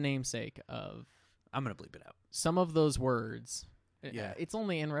is the namesake of. I'm gonna bleep it out. Some of those words. Yeah. It's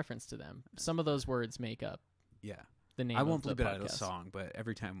only in reference to them. Some of those words make up. Yeah. The name. I won't of bleep the it out of the podcast. song, but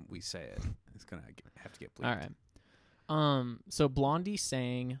every time we say it, it's gonna have to get bleeped. All right. So Blondie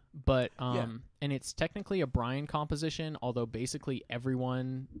sang, but and it's technically a Brian composition, although basically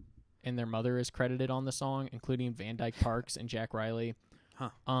everyone and their mother is credited on the song, including Van Dyke Parks and Jack Riley.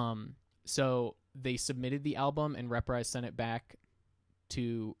 Huh. So they submitted the album and Reprise sent it back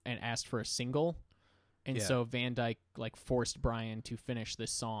and asked for a single. And so Van Dyke like forced Brian to finish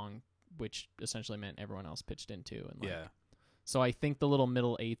this song, which essentially meant everyone else pitched into. And so I think the little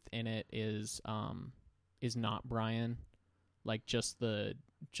middle eighth in it is not Brian, like just the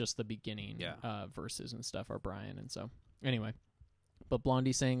beginning verses and stuff are Brian. And so anyway, but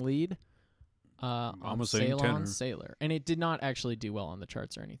Blondie sang lead on Sail On Sailor, and it did not actually do well on the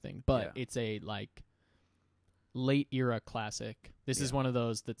charts or anything, but it's a like late era classic. This is one of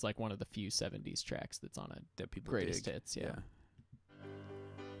those that's like one of the few 70s tracks that's on a greatest hits. Yeah.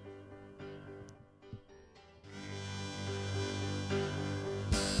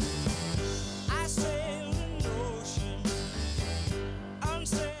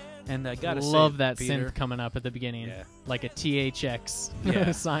 And I gotta love say, that Peter, synth coming up at the beginning, like a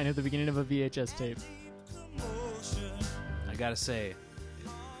THX sign at the beginning of a VHS tape. I gotta say,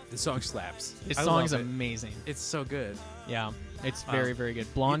 the song slaps. This song is amazing. It's so good. Yeah, it's very, very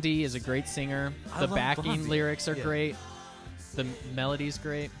good. Blondie is a great singer. The backing lyrics are great. The melody's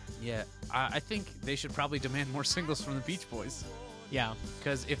great. Yeah, I think they should probably demand more singles from the Beach Boys. Yeah,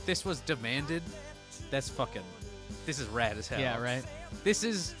 because if this was demanded, this is rad as hell. Yeah, right. This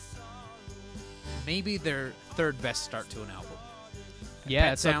is maybe their third best start to an album. Yeah,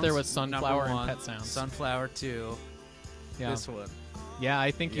 Pet it's Sounds, up there with Sunflower #1, and Pet Sounds. Sunflower 2. Yeah. This one. Yeah,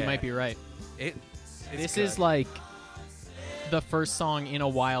 I think you might be right. This is like the first song in a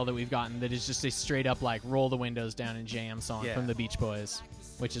while that we've gotten that is just a straight up like roll the windows down and jam song from the Beach Boys,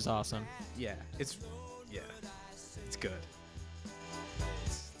 which is awesome. Yeah, it's good.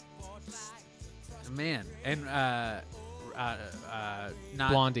 Man, and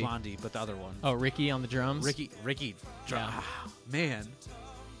not Blondie, but the other one. Oh, Ricky on the drums. Ricky, man.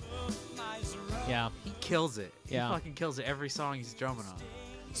 Yeah, he kills it. Yeah. He fucking kills it every song he's drumming on.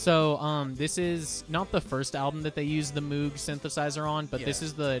 So, this is not the first album that they use the Moog synthesizer on, but this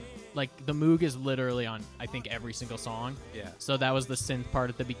is the Moog is literally on, I think, every single song. Yeah. So that was the synth part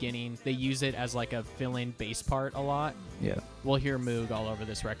at the beginning. They use it as like a fill-in bass part a lot. Yeah. We'll hear Moog all over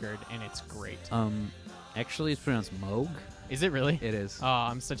this record, and it's great. Actually, it's pronounced Moog. Is it really? It is. Oh,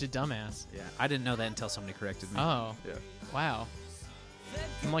 I'm such a dumbass. Yeah. I didn't know that until somebody corrected me. Oh. Yeah. Wow.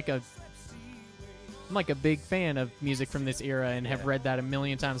 I'm like a big fan of music from this era and have read that a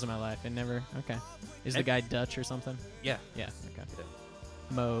million times in my life and never. Okay. Is the guy Dutch or something? Yeah. Yeah. Okay. Yeah.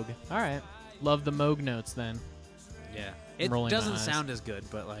 Moog. All right. Love the Moog notes then. Yeah. It doesn't sound as good,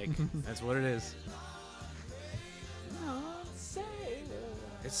 but like that's what it is.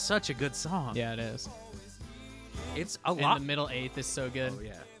 It's such a good song. Yeah, it is. It's a lot. And the middle eighth is so good. Oh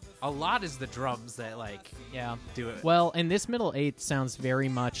yeah. A lot is the drums that do it. Well, and this middle eighth sounds very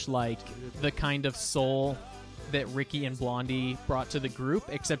much like the kind of soul that Ricky and Blondie brought to the group,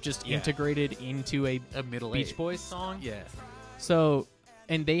 except just integrated into a middle Beach eighth. Boys song. Yeah. So,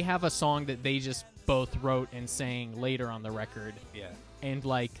 and they have a song that they just both wrote and sang later on the record. Yeah. And,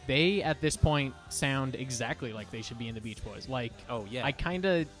 like, they, at this point, sound exactly like they should be in the Beach Boys. Like, oh, yeah. I kind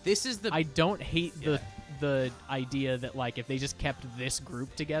of... This is the... I don't hate the idea that, like, if they just kept this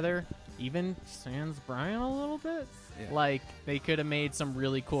group together, even sans Brian a little bit, like, they could have made some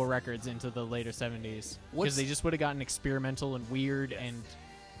really cool records into the later 70s. Because they just would have gotten experimental and weird and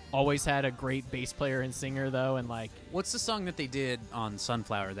always had a great bass player and singer, though, and, like... What's the song that they did on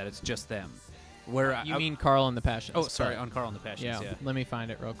Sunflower that it's just them? Where you mean Carl and the Passions? Oh, sorry, on Carl and the Passions. Yeah, let me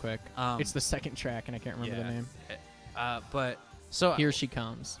find it real quick. It's the second track, and I can't remember the name. But so Here She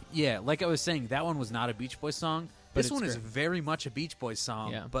Comes. Yeah, like I was saying, that one was not a Beach Boys song. But this one is very much a Beach Boys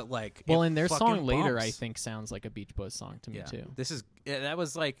song. Yeah. But like, well, and their song bumps. later, I think, sounds like a Beach Boys song to me too. This is that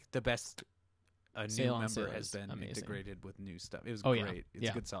was like the best a new member has been amazing. integrated with new stuff. It was great. Yeah. It's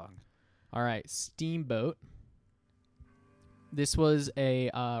a good song. All right, Steamboat. This was a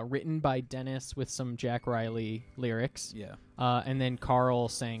written by Dennis with some Jack Riley lyrics. Yeah. And then Carl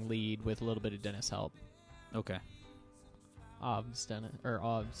sang lead with a little bit of Dennis help. Okay. Obs Dennis or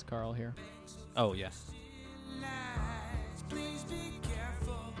Obs Carl here. Oh yeah.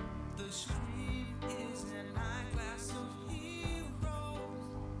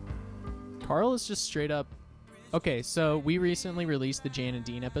 Carl is just straight up. Okay, so we recently released the Jan and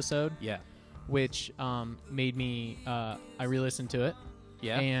Dean episode. Yeah. Which made me I re-listened to it.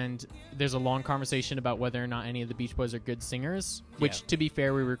 Yeah. And there's a long conversation about whether or not any of the Beach Boys are good singers, which, to be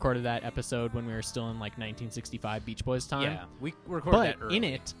fair, we recorded that episode when we were still in, like, 1965 Beach Boys time. Yeah, we recorded that early. But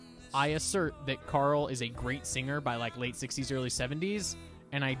in it, I assert that Carl is a great singer by, like, late 60s, early 70s,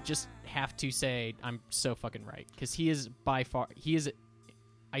 and I just have to say I'm so fucking right. Because he is by far,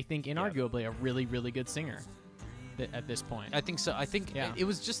 I think, inarguably a really, really good singer at this point. I think so. I think it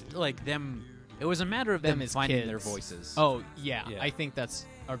was just, like, them... It was a matter of them as finding kids. their voices. Oh, yeah. I think that's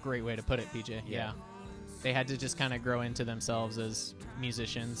a great way to put it, PJ. Yeah. They had to just kind of grow into themselves as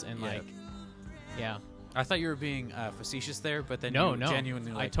musicians and, like, I thought you were being facetious there, but then no,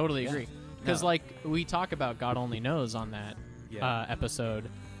 genuinely, like... I totally agree. Because, like, we talk about God Only Knows on that episode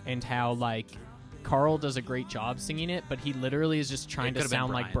and how, like, Carl does a great job singing it, but he literally is just trying to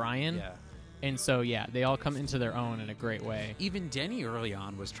sound like Brian. Yeah. And so, they all come into their own in a great way. Even Denny early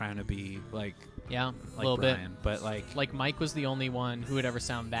on was trying to be like a little Brian, bit, but like Mike was the only one who would ever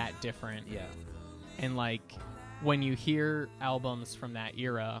sound that different. Yeah. And like when you hear albums from that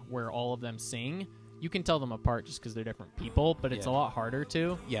era where all of them sing, you can tell them apart just because they're different people, but it's a lot harder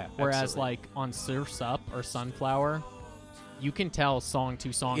to. Yeah. Whereas absolutely. like on Surf's Up or Sunflower, you can tell song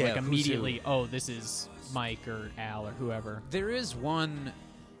to song like immediately. Oh, this is Mike or Al or whoever. There is one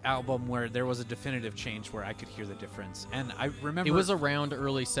album where there was a definitive change where I could hear the difference, and I remember it was around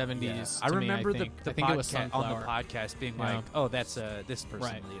early 70s. Yeah. I remember the I think it was on the podcast being like, "Oh, that's this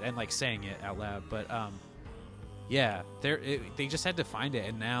person," lead, and like saying it out loud. But they just had to find it,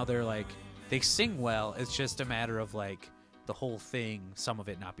 and now they're like they sing well. It's just a matter of like the whole thing, some of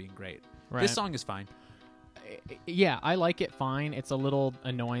it not being great. Right. This song is fine. Yeah, I like it fine. It's a little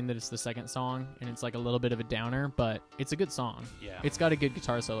annoying that it's the second song, and it's like a little bit of a downer, but it's a good song. Yeah. It's got a good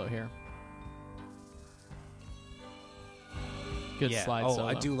guitar solo here. Good slide solo.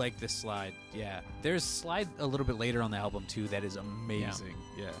 I do like this slide. Yeah. There's slide a little bit later on the album, too, that is amazing.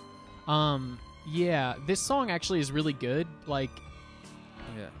 Yeah. This song actually is really good. Like,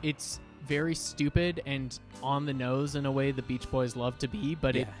 it's very stupid and on the nose in a way the Beach Boys love to be,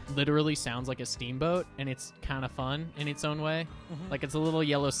 but it literally sounds like a steamboat, and it's kind of fun in its own way. Like, it's a little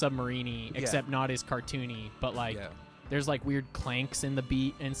Yellow Submarine-y, except not as cartoony, but like there's like weird clanks in the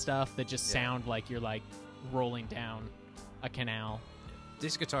beat and stuff that just sound like you're like rolling down a canal.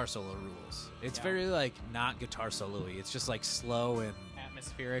 This guitar solo rules. It's very like not guitar solo-y. It's just like slow and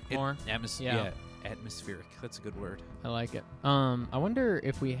atmospheric more. Atmospheric. That's a good word. I like it. I wonder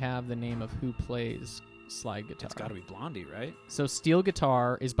if we have the name of who plays slide guitar. It's got to be Blondie, right? So steel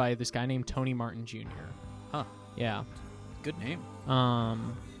guitar is by this guy named Tony Martin Jr. Huh. Yeah. Good name.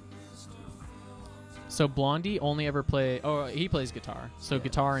 So Blondie only ever he plays guitar. So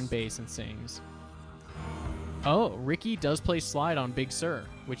guitar and bass and sings. Oh, Ricky does play slide on Big Sur,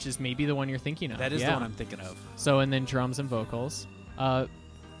 which is maybe the one you're thinking of. That is the one I'm thinking of. So, and then drums and vocals.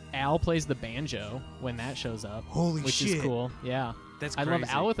 Al plays the banjo when that shows up. Holy which shit. is cool. Yeah. That's I crazy. love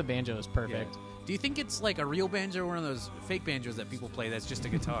Al with a banjo is perfect. Yeah. Do you think it's like a real banjo or one of those fake banjos that people play that's just a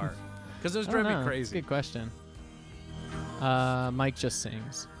guitar? Because those drive me crazy. Good question. Mike just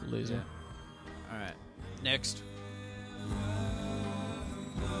sings. Loser. Yeah. All right. Next.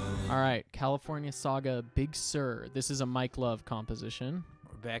 All right. California Saga Big Sur. This is a Mike Love composition.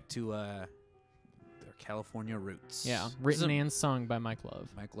 We're back to their California Roots. Yeah, This is written a- and sung by Mike Love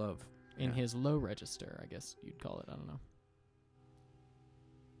Mike Love. in Yeah. his low register, I guess you'd call it. I don't know.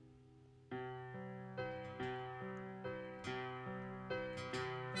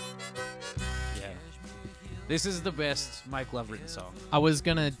 Yeah. This is the best Mike Love written song. I was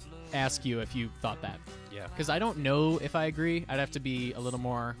gonna ask you if you thought that, Yeah. because I don't know if I agree. I'd have to be a little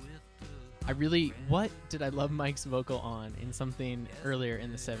more. What did I love Mike's vocal on in something earlier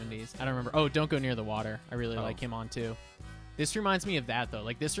in the 70s? I don't remember. Oh, Don't Go Near the Water. I really like him on too. This reminds me of that though.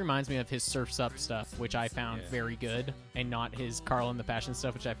 Like this reminds me of his Surf's Up stuff, which I found very good, and not his Carl and the Passion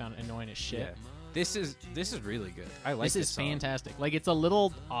stuff, which I found annoying as shit. Yeah. This is really good. I like This is song. fantastic. Like it's a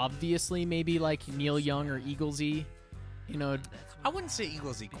little obviously maybe like Neil Young or Eaglesy, you know. I wouldn't say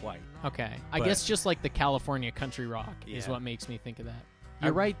Eaglesy quite. Okay, I But- guess just like the California country rock is Yeah. what makes me think of that.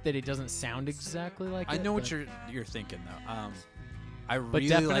 You're right that it doesn't sound exactly like I it. know what but- you're thinking though. I but really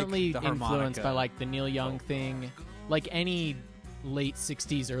definitely like the influenced harmonica. by like the Neil Young thing, like any late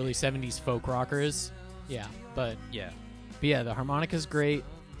 60s early 70s folk rockers. Yeah, but Yeah. yeah, the harmonica's great.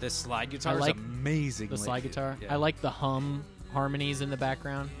 The slide guitar like is amazing. The slide guitar. Yeah. I like the hum harmonies in the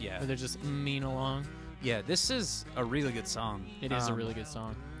background. Yeah. where they're just mean along. Yeah, this is a really good song. It is a really good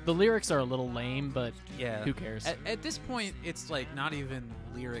song. The lyrics are a little lame, but Yeah. who cares? At this point, it's like not even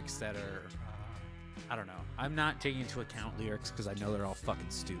lyrics that are. I don't know. I'm not taking into account lyrics because I know they're all fucking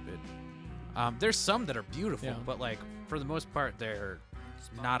stupid. There's some that are beautiful, Yeah. but like for the most part, they're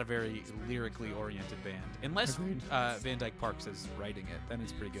not a very lyrically oriented band. Unless Agreed. Van Dyke Parks is writing it, then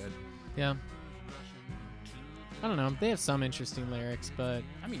it's pretty good. Yeah. I don't know. They have some interesting lyrics, but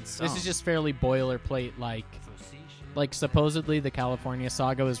I mean, this is just fairly boilerplate. Like supposedly the California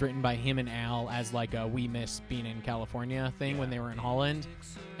Saga was written by him and Al as like a "we miss being in California" thing when they were in Holland,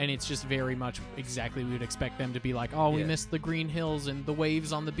 and it's just very much exactly we would expect them to be like, "Oh, we Yeah. miss the green hills and the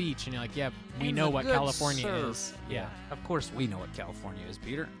waves on the beach," and you're like, "Yeah, we And know the what good California surf. is." Yeah, of course we know what California is,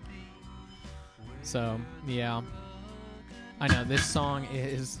 Peter. So yeah, I know this song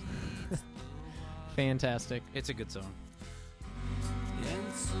is fantastic. It's a good song.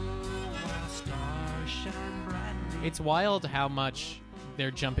 It's wild how much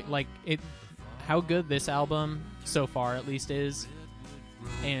they're jumping, like how good this album so far at least is,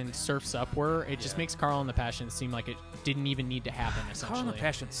 and Surf's Up were. It just makes Carl and the Passion seem like it didn't even need to happen. Essentially, Carl and the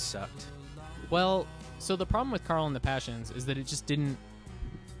Passion sucked. Well, so the problem with Carl and the Passions is that it just didn't.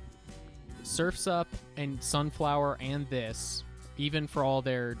 Surf's Up and Sunflower and this, even for all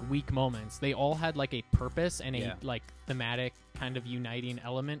their weak moments, they all had like a purpose and a like thematic kind of uniting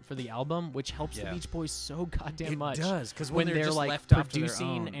element for the album, which helps the Beach Boys so goddamn much. It does, because when they're they're just like left off to their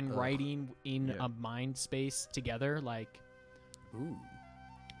producing own, and ugh. writing in a mind space together, like. Ooh.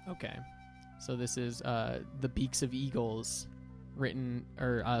 Okay, so this is "The Beaks of Eagles," written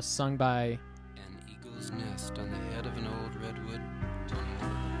or sung by. An eagle's nest on the head of an old redwood on one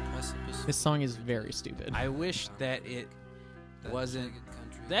of the precipices. This song is very stupid. I wish that it wasn't.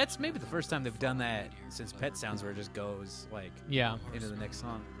 That's maybe the first time they've done that since Pet Sounds, where it just goes like into the next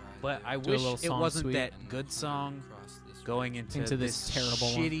song. But I Do a wish little it song wasn't suite. that good song going into this terrible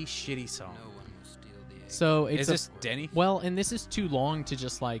one. shitty song. So it's Is this Denny? Well, and this is too long to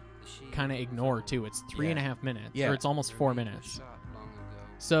just like kind of ignore too. It's 3.5 minutes, or it's almost 4 minutes.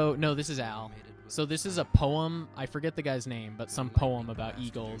 So no, this is Al. So this is a poem. I forget the guy's name, but some poem about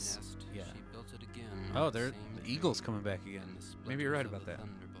eagles. Yeah. Oh, they're the Eagles coming back again. Maybe you're right about that.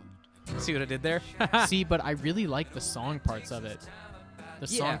 See what I did there? See, but I really like the song parts of it. The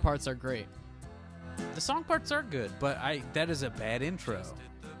song Yeah. parts are great. The song parts are good, but that is a bad intro.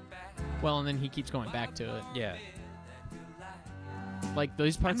 Well, and then he keeps going back to it. Yeah. Like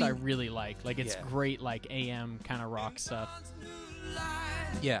those parts I mean- really like. Like it's Yeah. great, like AM kind of rock stuff.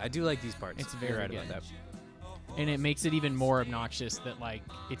 Yeah, I do like these parts. It's You're very right good. about that. And it makes it even more obnoxious that like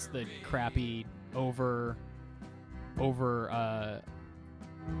it's the crappy over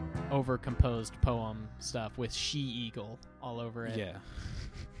composed poem stuff with she eagle all over it. Yeah.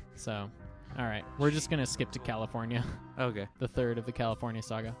 So, all right, we're just gonna skip to California, Okay. the third of the California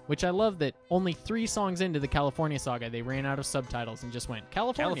Saga. Which I love that only 3 songs into the California Saga they ran out of subtitles and just went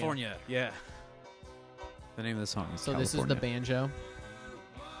California. California. Yeah. The name of the song is So this is the banjo.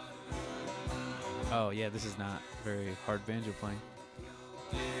 Oh, yeah, this is not very hard banjo playing.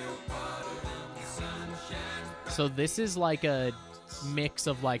 So this is like a mix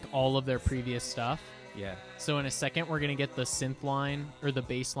of like all of their previous stuff. Yeah. So in a second, we're gonna get the synth line or the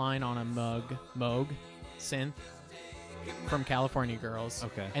bass line on a Moog synth from California Girls.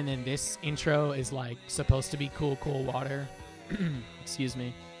 Okay. And then this intro is like supposed to be cool water. Excuse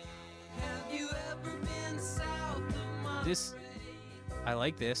me. This, I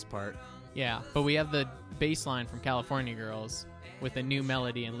like this part. Yeah, but we have the bass line from California Girls with a new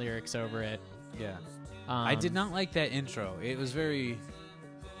melody and lyrics over it. Yeah. I did not like that intro. It was very,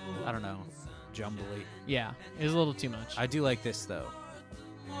 I don't know, jumbly. Yeah, it was a little too much. I do like this, though.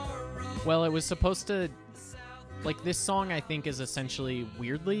 Well, it was supposed to... Like, this song, I think, is essentially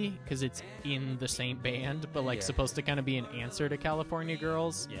weirdly, because it's in the same band, but, like, supposed to kind of be an answer to California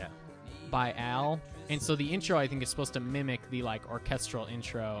Girls by Al. And so the intro, I think, is supposed to mimic the, like, orchestral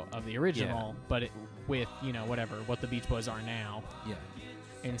intro of the original, but with, you know, whatever, what the Beach Boys are now. Yeah.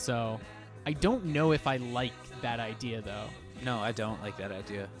 And so I don't know if I like that idea, though. No, I don't like that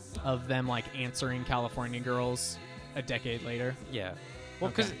idea. Of them, like, answering California Girls a decade later. Yeah.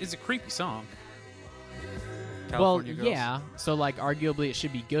 Well, because it's a creepy song. California Girls. Yeah. So, like, arguably it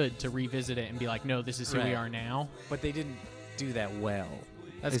should be good to revisit it and be like, no, this is who we are now. But they didn't do that well.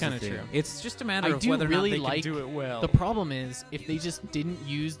 That's kind of true. It's just a matter of whether or not they can do it well. The problem is, if they just didn't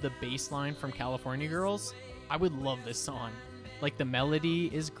use the bass line from California Girls, I would love this song. Like, the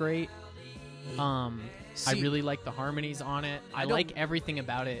melody is great. I really like the harmonies on it. I like everything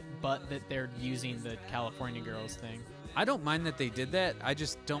about it, but that they're using the California Girls thing. I don't mind that they did that. I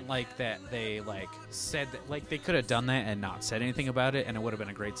just don't like that they, like, said that. Like, they could have done that and not said anything about it, and it would have been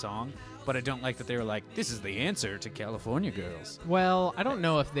a great song. But I don't like that they were like, this is the answer to California Girls. Well, I don't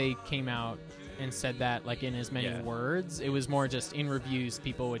know if they came out and said that, like, in as many words. It was more just in reviews,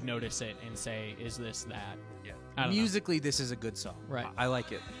 people would notice it and say, is this that? Yeah. Musically, this is a good song. Right. I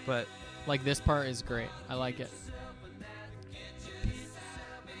like it, but... Like, this part is great. I like it.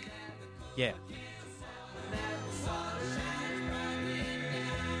 Yeah.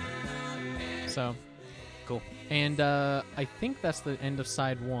 So, cool. And I think that's the end of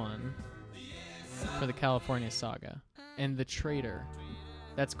side 1 for the California Saga. And the Traitor.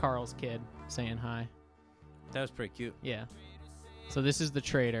 That's Carl's kid saying hi. That was pretty cute. Yeah. So this is the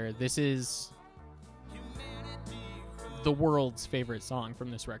Traitor. This is the world's favorite song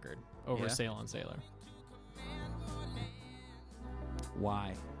from this record over Sail on Sailor.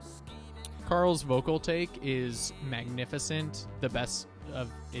 Why? Carl's vocal take is magnificent, the best of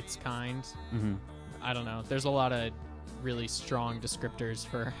its kind. Mm-hmm. I don't know. There's a lot of really strong descriptors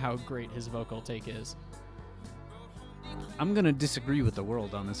for how great his vocal take is. I'm going to disagree with the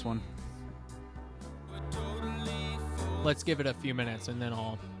world on this one. Let's give it a few minutes and then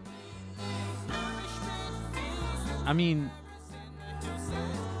I'll... I mean,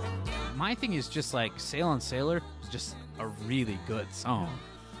 my thing is just like Sail on Sailor is just a really good song.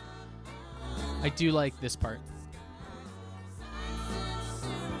 I do like this part.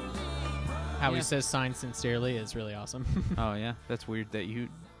 How he says "signed sincerely" is really awesome. Oh yeah, that's weird that you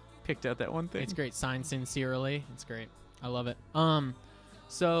picked out that one thing. It's great. "Signed sincerely." It's great. I love it.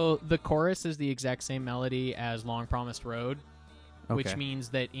 So the chorus is the exact same melody as "Long Promised Road," which means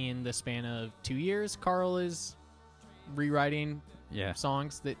that in the span of 2 years, Carl is rewriting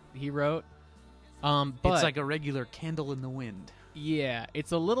songs that he wrote. But it's like a regular Candle in the Wind. Yeah,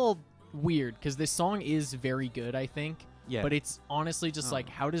 it's a little weird because this song is very good, I think. Yeah. But it's honestly just like,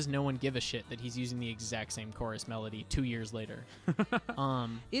 how does no one give a shit that he's using the exact same chorus melody 2 years later?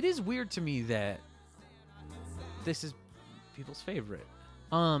 It is weird to me that this is people's favorite.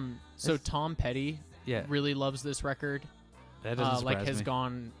 So Tom Petty really loves this record. That doesn't surprise like has me.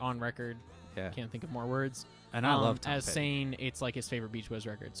 gone on record. Yeah. Can't think of more words. And I love Tom as Petty. saying it's like his favorite Beach Boys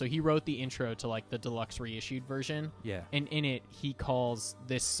record. So he wrote the intro to like the deluxe reissued version. Yeah. And in it, he calls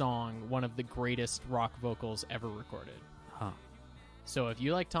this song one of the greatest rock vocals ever recorded. Huh. So if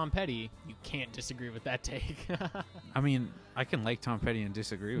you like Tom Petty, you can't disagree with that take. I mean, I can like Tom Petty and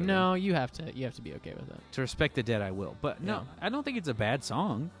disagree with him. No, you have to be okay with it. To respect the dead, I will. But no, I don't think it's a bad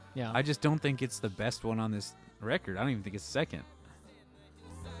song. Yeah. I just don't think it's the best one on this record. I don't even think it's second.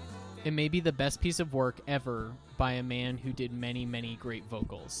 It may be the best piece of work ever by a man who did many, many great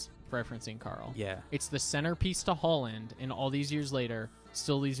vocals, referencing Carl. Yeah. It's the centerpiece to Holland, and all these years later,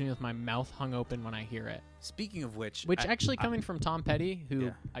 still leaves me with my mouth hung open when I hear it. Speaking of which... actually coming from Tom Petty,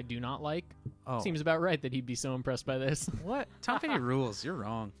 who I do not like, seems about right that he'd be so impressed by this. What? Tom Petty rules. You're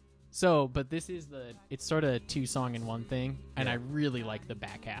wrong. So, but this is it's sort of a 2-song in one thing, and I really like the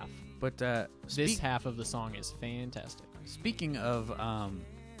back half. But this half of the song is fantastic. Speaking of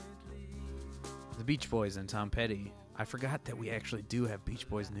the Beach Boys and Tom Petty, I forgot that we actually do have Beach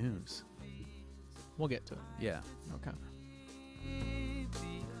Boys news. We'll get to it. Yeah. Okay.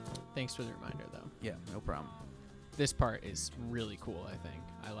 Thanks for the reminder, though. Yeah, no problem. This part is really cool, I think.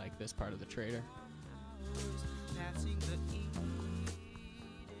 I like this part of the Traitor.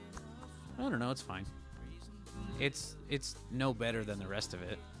 I don't know, it's fine. It's no better than the rest of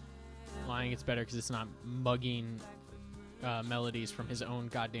it. Lying, it's better because it's not mugging melodies from his own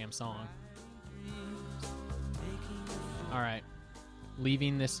goddamn song. All right.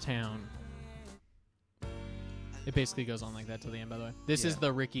 Leaving this town. It basically goes on like that till the end, by the way. This is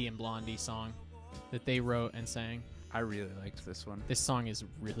the Ricky and Blondie song that they wrote and sang. I really liked this one. This song is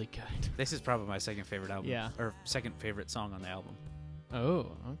really good. This is probably my second favorite album. Yeah. Or second favorite song on the album.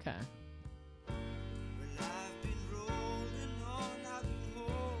 Oh, okay.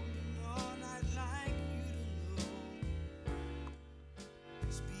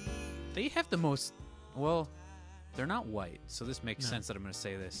 They have the most... Well, they're not white, so this makes sense that I'm going to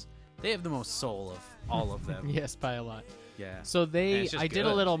say this. They have the most soul of all of them. Yes, by a lot. Yeah. So And it's just I did a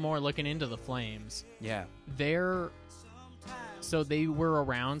good. little more looking into the Flames. Yeah. So they were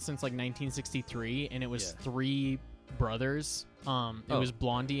around since like 1963, and it was three brothers. It was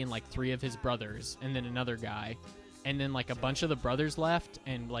Blondie and like three of his brothers, and then another guy. And then like a bunch of the brothers left,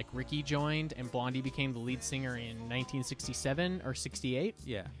 and like Ricky joined, and Blondie became the lead singer in 1967 or 68.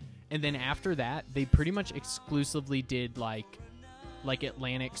 Yeah. And then after that, they pretty much exclusively did like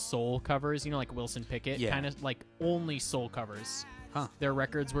Atlantic soul covers, you know, like Wilson Pickett, kind of like only soul covers. Huh. Their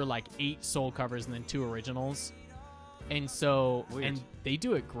records were like 8 soul covers and then 2 originals. And so, and they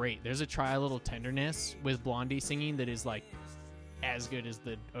do it great. There's a Try a Little Tenderness with Blondie singing that is like as good as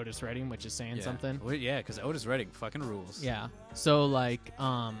the Otis Redding, which is saying something. Well, yeah, because Otis Redding fucking rules. Yeah. So like,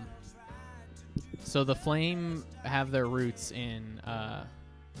 so the Flame have their roots in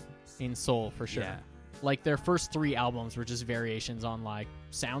soul for sure. Yeah. Like their first 3 albums were just variations on like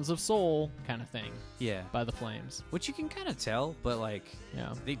Sounds of Soul kind of thing. Yeah. By the Flames. Which you can kind of tell, but like,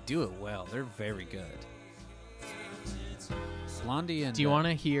 they do it well. They're very good. Blondie and... Do you want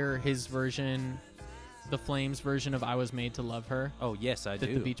to hear his version, the Flames version of I Was Made to Love Her? Oh, yes, I do.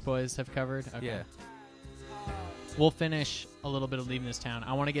 That the Beach Boys have covered? Okay. Yeah. We'll finish a little bit of Leaving This Town.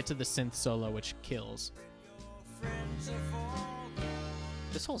 I want to get to the synth solo, which kills.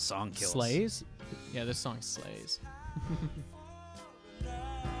 This whole song kills. Slays? Yeah, this song slays.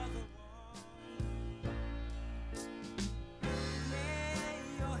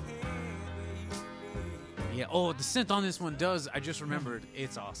 Yeah. Oh, the synth on this one does. I just remembered.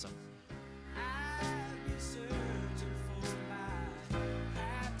 It's awesome.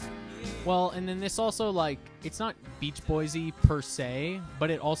 Well, and then this also, like, it's not Beach Boysy per se, but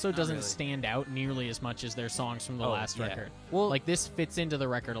it also doesn't really. stand out nearly as much as their songs from the last record. Well, like, this fits into the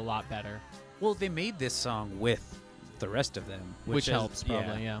record a lot better. Well, they made this song with the rest of them. Which helps,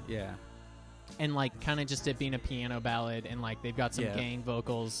 probably, Yeah. And, like, kind of just it being a piano ballad, and, like, they've got some gang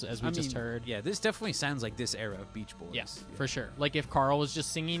vocals, as we just heard. Yeah, this definitely sounds like this era of Beach Boys. Yeah, for sure. Like, if Carl was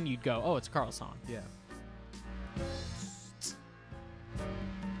just singing, you'd go, oh, it's a Carl song. Yeah.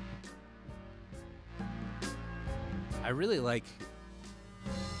 I really like...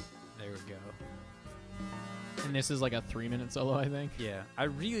 There we go. And this is like a 3-minute solo, I think. Yeah. I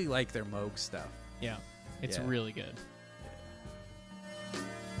really like their Moog stuff. Yeah. It's Yeah. really good.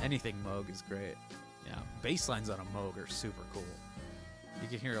 Anything Moog is great. Yeah. Bass lines on a Moog are super cool. You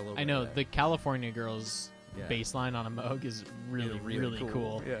can hear a little bit I know. of that. The California Girls Yeah. bass line on a Moog is really, really really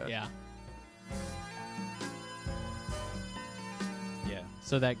cool. cool. Yeah. Yeah. Yeah.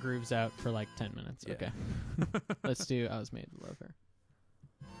 So that grooves out for like 10 minutes. Yeah. Okay. Let's do I Was Made to Love Her.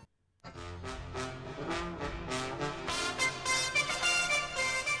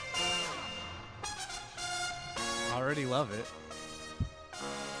 Already love it.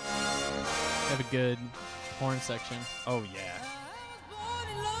 Have a good horn section. Oh, yeah.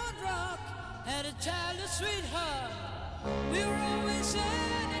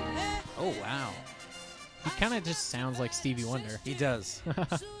 Oh, wow. He kind of just sounds like Stevie Wonder. He does.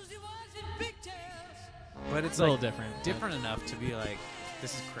 But it's a little like different. different enough to be like,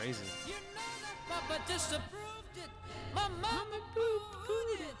 this is crazy.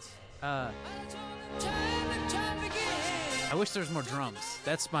 I wish there was more drums.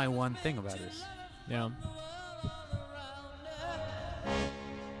 That's my one thing about this. Yeah.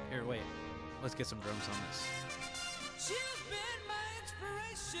 Here, wait. Let's get some drums on this.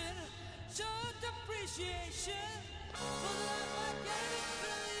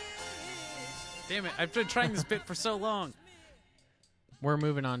 Damn it, I've been trying this bit for so long. We're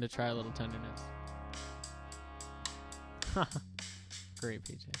moving on to Try a Little Tenderness. Great,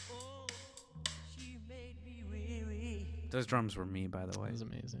 PJ. Those drums were me, by the way. That was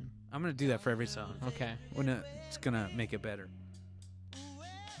amazing. I'm going to do that for every song. Okay. It's going to make it better.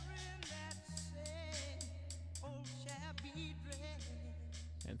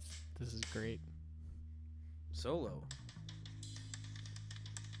 This is great. Solo.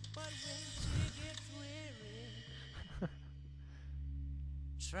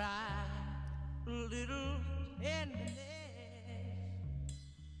 Try a little tenderness.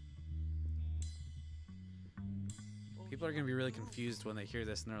 People are gonna be really confused when they hear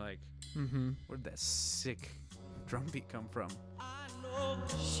this, and they're like, "Where'd that sick drum beat come from?"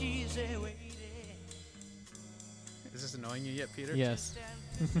 Is this annoying you yet, Peter? Yes.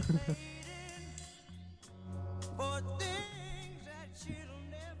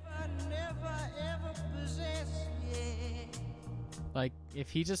 Like,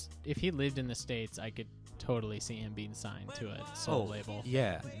 if he lived in the States, I could totally see him being signed to a soul label.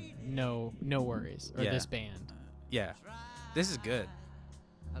 Yeah. No worries. Or this band. Yeah. This is good.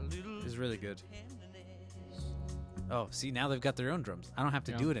 This is really good. Oh, see, now they've got their own drums. I don't have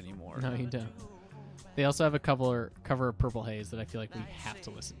to do it anymore. No, you don't. They also have a cover of Purple Haze that I feel like we have to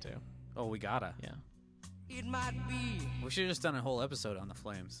listen to. Oh, we gotta. Yeah. We should have just done a whole episode on the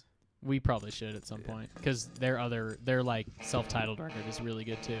Flames. We probably should at some point, because their like self-titled record is really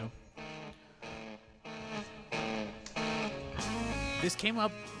good too. This came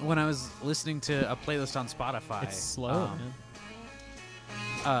up when I was listening to a playlist on Spotify. It's slow,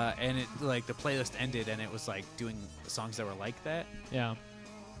 man. And it like the playlist ended, and it was like doing songs that were like that. Yeah.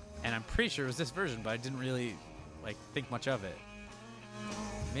 And I'm pretty sure it was this version, but I didn't really like think much of it.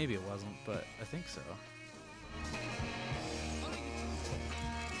 Maybe it wasn't, but I think so.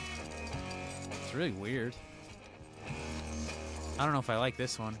 It's really weird. I don't know if I like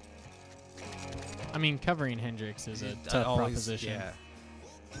this one. I mean, covering Hendrix is a tough proposition. Yeah.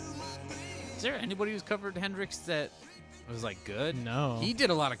 Is there anybody who's covered Hendrix that was like good? No. He did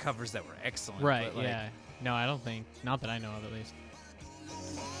a lot of covers that were excellent. Right, but, like, yeah. No, I don't think. Not that I know of, at least.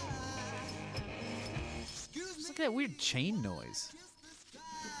 Just look at that weird chain noise.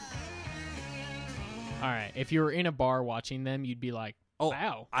 All right. If you were in a bar watching them, you'd be like, "Oh,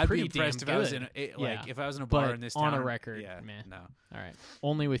 wow, I'd be pretty impressed if damn I was good." in if I was in a bar But in this town on a record, Yeah, man. no. All right.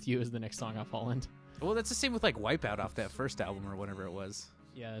 Only With You is the next song off Holland. Well, that's the same with like Wipeout off that first album or whatever it was.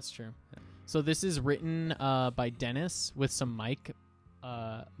 Yeah, that's true. So this is written by Dennis with some Mike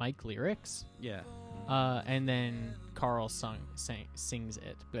lyrics. Yeah. And then Carl sings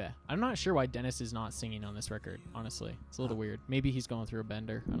it. Bleh. I'm not sure why Dennis is not singing on this record, honestly. It's a little weird. Maybe he's going through a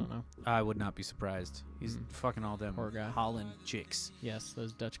bender. I don't know. I would not be surprised. He's fucking all them Poor guy. Holland chicks. Yes,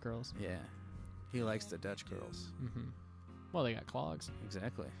 those Dutch girls. Yeah. He likes the Dutch girls. Mm-hmm. Well, they got clogs.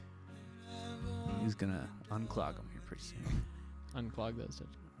 Exactly. He's gonna unclog them here pretty soon. Unclog those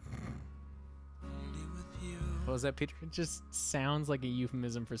Dutch. What was that, Peter? It just sounds like a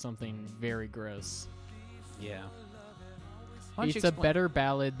euphemism for something very gross. Yeah. It's a better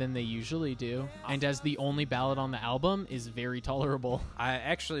ballad than they usually do, and as the only ballad on the album, is very tolerable. I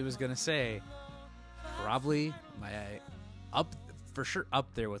actually was gonna say, probably for sure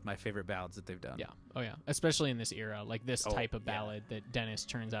up there with my favorite ballads that they've done. Yeah. Oh yeah. Especially in this era, like this type of ballad that Dennis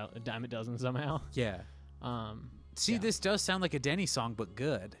turns out a dime a dozen somehow. Yeah. See, this does sound like a Denny song, but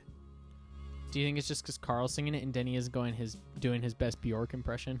good. Do you think it's just because Carl's singing it and Denny is doing his best Bjork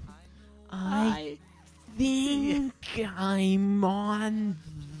impression? I think I'm on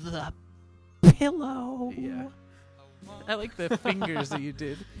the pillow. Yeah. I like the fingers that you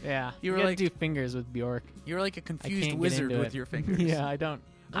did. Yeah. You were gotta like do fingers with Bjork. You were like a I confused can't wizard get into with it. your fingers. Yeah, I don't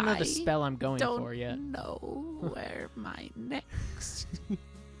know the spell I'm going for yet. know where my next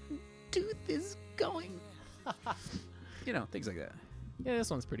tooth is going. You know, things like that. Yeah, this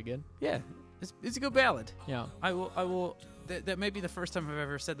one's pretty good. Yeah, it's a good ballad. Yeah. I will. That may be the first time I've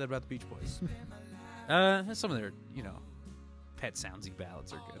ever said that about the Beach Boys. Some of their, Pet Soundsy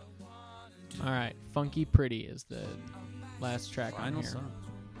ballads are good. All right, Funky Pretty is the last track on Final here. song.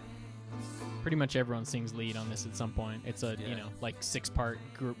 Pretty much everyone sings lead on this at some point. It's a, like 6-part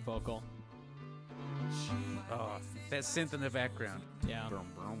group vocal. Oh, that synth in the background. Yeah.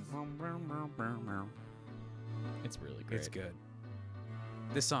 It's really great. It's good.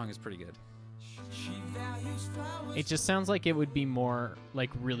 This song is pretty good. It just sounds like it would be more like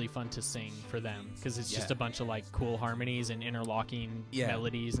really fun to sing for them because it's just a bunch of like cool harmonies and interlocking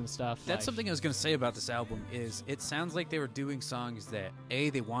melodies and stuff. That's something I was going to say about this album is it sounds like they were doing songs that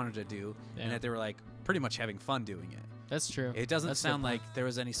they wanted to do and that they were like pretty much having fun doing it. That's true. It doesn't sound like there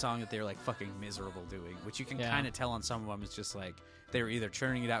was any song that they were like fucking miserable doing, which you can kind of tell on some of them. It's just like they were either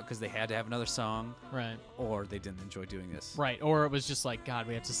churning it out because they had to have another song, right, or they didn't enjoy doing this, right, or it was just like, God,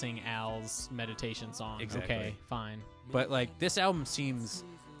 we have to sing Al's meditation song. Exactly. Okay, fine. But like this album seems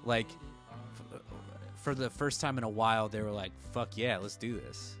like for the first time in a while they were like, fuck yeah, let's do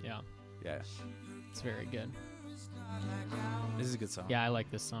this. Yeah, it's very good. This is a good song. Yeah, I like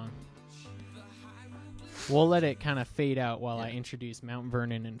this song. We'll let it kind of fade out while I introduce Mount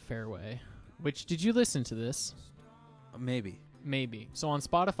Vernon and Fairway. Which, did you listen to this? Maybe. So on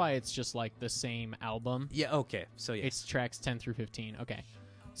Spotify, it's just like the same album. Yeah, okay. So yeah. It's tracks 10 through 15. Okay.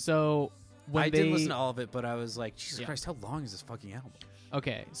 So when I they didn't listen to all of it, but I was like, Jesus Yeah. Christ, how long is this fucking album?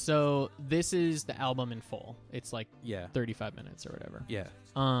 Okay, so this is the album in full. It's like Yeah. 35 minutes or whatever. Yeah.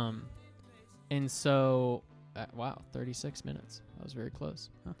 And so, wow, 36 minutes. That was very close.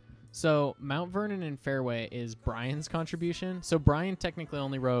 Huh. So Mount Vernon and Fairway is Brian's contribution. So Brian technically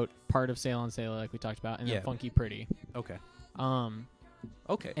only wrote part of Sail on Sailor, like we talked about, and then Yeah. Funky Pretty. Okay.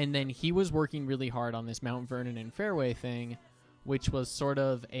 Okay. And then he was working really hard on this Mount Vernon and Fairway thing, which was sort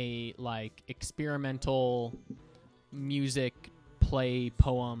of a like experimental music play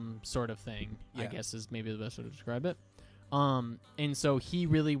poem sort of thing. I guess is maybe the best way to describe it. And so he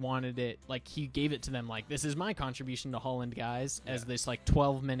really wanted it, like he gave it to them like, this is my contribution to Holland, guys, as this like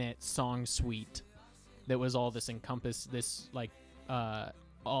 12-minute song suite that was all this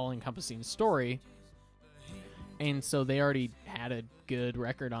all-encompassing story. And so they already had a good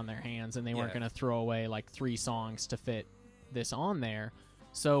record on their hands, and they weren't going to throw away like 3 songs to fit this on there.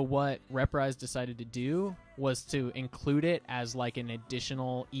 So what Reprise decided to do was to include it as like an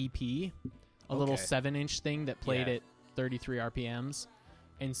additional EP, a little 7-inch thing that played at 33 RPMs,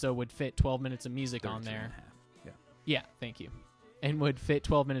 and so would fit 12 minutes of music on there. Yeah, thank you. And would fit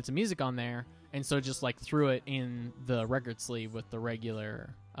 12 minutes of music on there, and so just like threw it in the record sleeve with the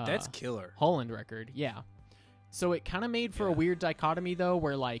regular That's killer. Holland record. Yeah. So it kind of made for a weird dichotomy though,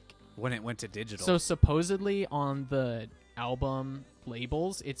 where like when it went to digital. So supposedly on the album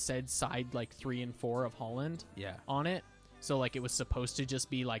labels it said side like 3 and 4 of Holland on it. So like it was supposed to just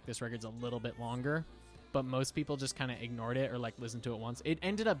be like this record's a little bit longer, but most people just kind of ignored it or like listened to it once. It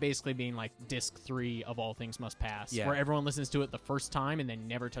ended up basically being like disc 3 of All Things Must Pass, where everyone listens to it the first time and then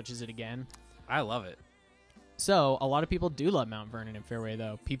never touches it again. I love it. So a lot of people do love Mount Vernon and Fairway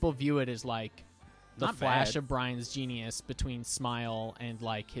though. People view it as like the Not flash bad. of Brian's genius between Smile and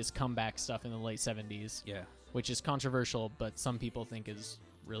like his comeback stuff in the late 70s. Yeah. Which is controversial, but some people think is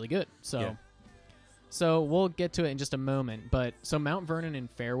really good. So so we'll get to it in just a moment. But so Mount Vernon and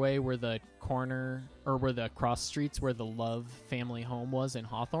Fairway were the corner or were the cross streets where the Love family home was in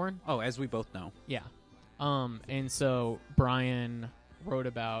Hawthorne. Oh, as we both know. Yeah. And so Brian wrote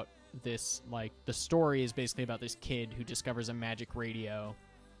about this, like the story is basically about this kid who discovers a magic radio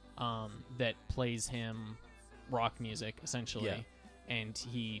that plays him rock music essentially, and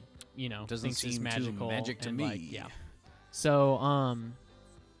he, you know, Doesn't thinks it's seem magical. too magic to and me. like, So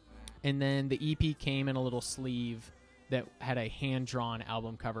and then the EP came in a little sleeve that had a hand drawn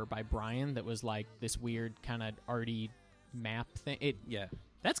album cover by Brian that was like this weird kind of arty map thing.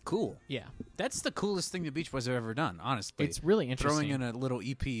 That's cool. Yeah. That's the coolest thing the Beach Boys have ever done, honestly. It's really interesting. Throwing in a little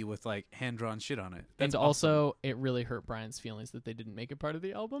EP with, like, hand-drawn shit on it. That's and also, it really hurt Brian's feelings that they didn't make it part of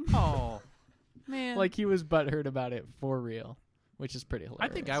the album. Oh, man. Like, he was butthurt about it for real, which is pretty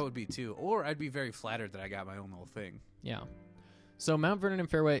hilarious. I think I would be, too. Or I'd be very flattered that I got my own little thing. Yeah. So, Mount Vernon and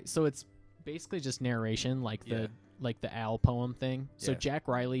Fairway, so it's basically just narration, like the Al poem thing. So, Jack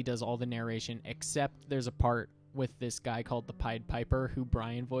Riley does all the narration, except there's a part with this guy called the Pied Piper who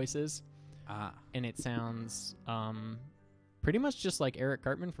Brian voices. And it sounds pretty much just like Eric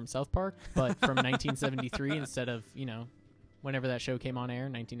Cartman from South Park, but from 1973 instead of, you know, whenever that show came on air,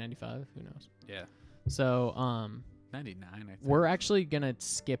 1995. Who knows? Yeah. So, 99, I think. We're actually going to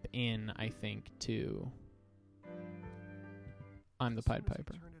skip in, I think, to I'm the Pied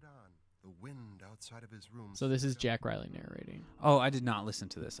Piper. So this is Jack Riley narrating. Oh, I did not listen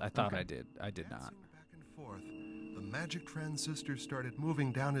to this. I thought I did. I did not. The magic transistor started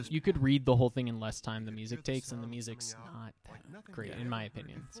moving down his... You could read the whole thing in less time the music takes, and the music's not that great, in my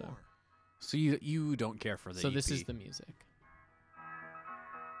opinion. So you don't care for the So EP. this is the music.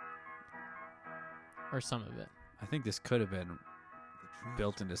 Or some of it. I think this could have been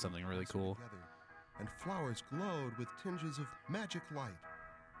built into something really cool. And flowers glowed with tinges of magic light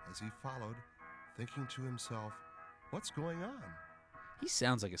as he followed, thinking to himself, what's going on? He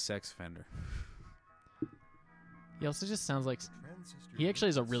sounds like a sex offender. He also just sounds like... He actually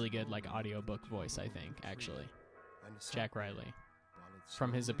has a really good like audiobook voice, I think, actually. Jack Riley.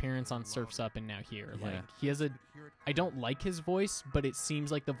 From his appearance on Surf's Up and now here. Yeah. Like, he has a... I don't like his voice, but it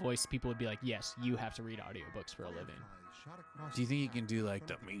seems like the voice people would be like, yes, you have to read audiobooks for a living. Do you think he can do like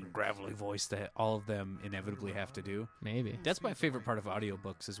the mean gravelly voice that all of them inevitably have to do? Maybe. That's my favorite part of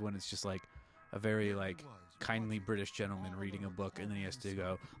audiobooks is when it's just like a very like kindly British gentleman reading a book and then he has to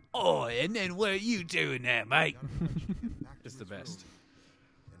go, oh, and then what are you doing there, mate? It's the best.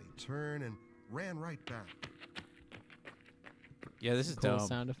 And he turned and ran right back. Yeah, this is cool dumb.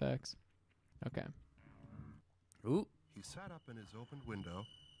 Sound effects. Okay. Ooh. He sat up in his opened window,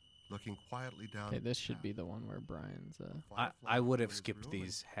 looking quietly down. Okay, this should be the one where Brian's... I would have skipped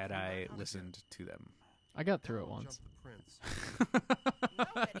these had I listened to them. I got through it once. Nobody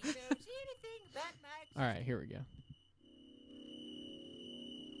knows anything All right, here we go.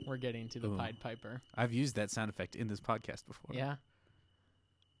 We're getting to the Pied Piper. I've used that sound effect in this podcast before. Yeah.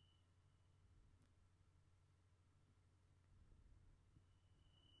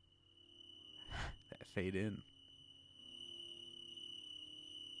 That fade in.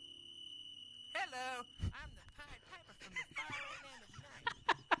 Hello, I'm the Pied Piper from the far end of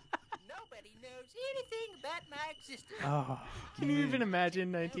night. Nobody knows anything about my existence. Oh, can you even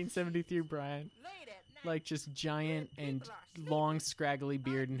imagine 1973 Brian? Late at night, Like just giant and long scraggly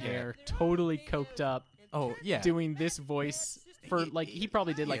beard and hair, totally coked up, Oh, yeah. doing this voice for like he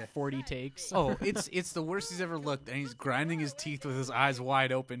probably did like 40 takes. Oh, it's the worst he's ever looked, and he's grinding his teeth with his eyes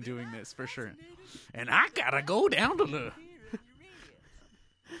wide open doing this, for sure. And I gotta go down to the...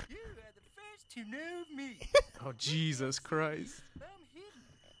 You are the first to know me. Oh, Jesus Christ. I'm hidden,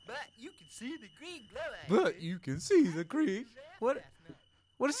 but you can see the green glow. But you can see the creek. What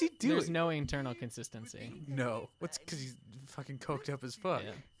is he doing? There's no internal consistency. No. What's because he's fucking coked up as fuck.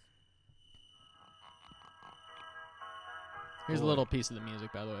 Yeah. Here's a little piece of the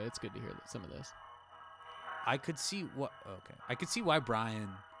music, by the way. It's good to hear some of this. I could see I could see why Brian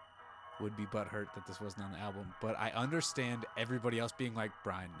would be butthurt that this wasn't on the album, but I understand everybody else being like,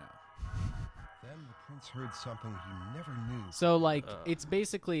 Brian, no. Then the prince heard something he never knew. So, like, it's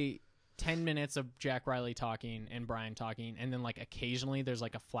basically 10 minutes of Jack Riley talking and Brian talking, and then, like, occasionally there's,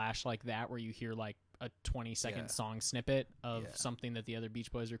 like, a flash like that where you hear, like, a 20-second song snippet of something that the other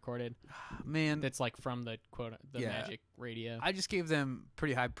Beach Boys recorded. Man. That's, like, from the Magic Radio. I just gave them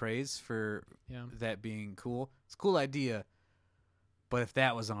pretty high praise for that being cool. It's a cool idea, but if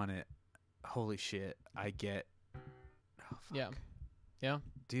that was on it, holy shit, I get... Oh, fuck. Yeah.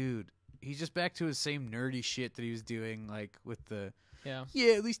 Dude, he's just back to his same nerdy shit that he was doing, like, with the... Yeah,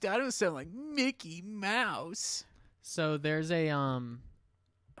 at least I don't sound like Mickey Mouse. So there's a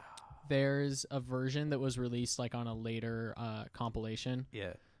version that was released, like, on a later compilation.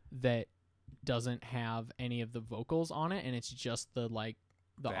 Yeah. That doesn't have any of the vocals on it, and it's just the, like,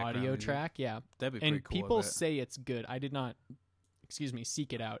 the Background audio music. track. Yeah. That'd be pretty and cool, I people bet. say it's good. I did not,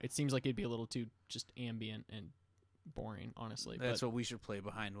 seek it out. It seems like it'd be a little too just ambient and boring, honestly. That's what we should play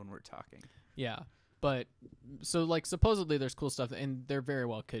behind when we're talking. Yeah. But, so, like, supposedly there's cool stuff, and there very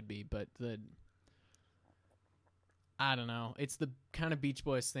well could be, but I don't know. It's the kind of Beach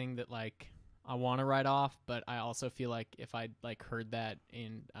Boys thing that, like, I want to write off, but I also feel like if I'd, like, heard that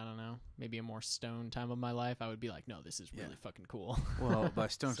in, I don't know, maybe a more stoned time of my life, I would be like, no, this is really fucking cool. Well, by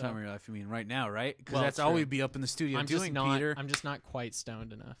stone So- time of your life, you mean right now, right? Because Well, that's all true. we'd be up in the studio I'm doing, just not, Peter. I'm just not quite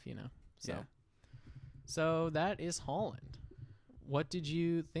stoned enough, you know? So. Yeah. So that is Holland. What did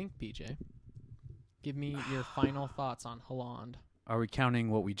you think, PJ? Give me your final thoughts on Holland. Are we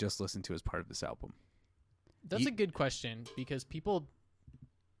counting what we just listened to as part of this album? That's a good question because people,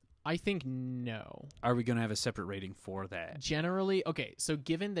 I think, no. Are we going to have a separate rating for that? Generally, okay, so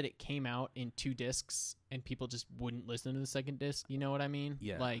given that it came out in 2 discs and people just wouldn't listen to the second disc, you know what I mean?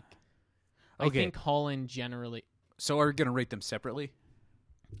 Yeah. Like, Okay. I think Holland generally, So are we going to rate them separately?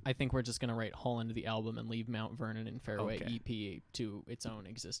 I think we're just going to rate Holland the album and leave Mount Vernon and Fairway Okay. EP to its own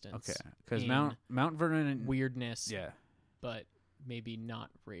existence. Okay. Because in Mount Vernon and... weirdness, Yeah. but maybe not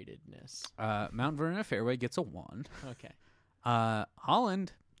ratedness. Mount Vernon and Fairway gets a 1. Okay.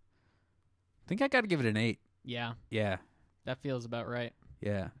 Holland, I think I got to give it an 8. Yeah, Yeah. that feels about right.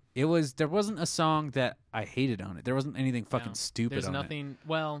 Yeah. There wasn't a song that I hated on it. There wasn't anything fucking No. stupid There's on it. nothing,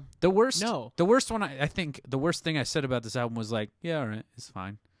 well, The worst No. The worst one I think the worst thing I said about this album was like, yeah, all right, it's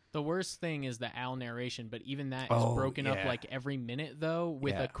fine. the worst thing is the Al narration, but even that is Oh, broken up yeah. like every minute, though,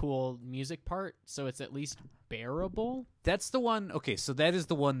 with Yeah. a cool music part, so it's at least bearable. That's the one. Okay, so that is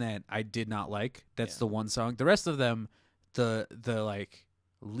the one that I did not like. That's Yeah. the one song. The rest of them, the like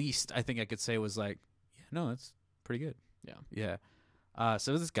least I think I could say was like, yeah, no, that's pretty good. Yeah. Yeah.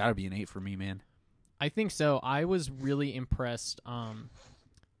 So this got to be an 8 for me, man. I think so. I was really impressed.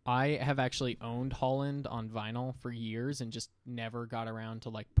 I have actually owned Holland on vinyl for years and just never got around to,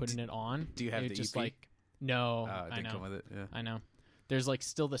 like, putting it on. Do you have It the just EP? like no, It I didn't know. come with it. Yeah. I know. There's, like,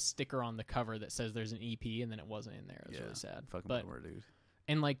 still the sticker on the cover that says there's an EP, and then it wasn't in there. It was really sad. Fucking But bummer, dude.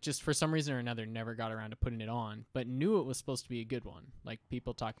 and, like, just for some reason or another, never got around to putting it on, but knew it was supposed to be a good one. Like,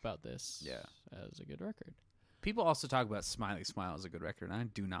 people talk about this as a good record. People also talk about Smiley Smile as a good record, and I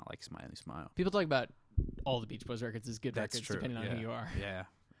do not like Smiley Smile. People talk about all the Beach Boys records as good That's records, true. depending on yeah. who you are. Yeah.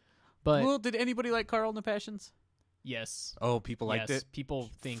 But Well, did anybody like Carl and the Passions? yes, Oh, people liked yes, it?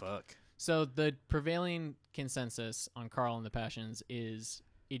 people think Fuck. so. The prevailing consensus on Carl and the Passions is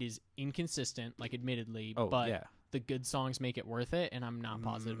it is inconsistent, like, admittedly, Oh, but yeah. the good songs make it worth it, and I'm not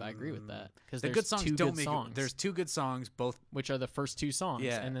positive I agree with that because The there's good songs two don't good make songs. it. There's 2 good songs, both which are the first 2 songs,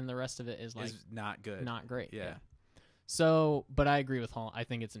 Yeah. and then the rest of it is like is not good. not great. Yeah. So, but I agree with Holland. I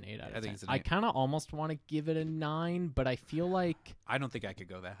think it's an 8 out of 10. I think it's an I 8. kind of almost want to give it a 9, but I feel like I don't think I could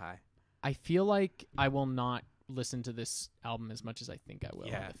go that high. I will not listen to this album as much as I think I will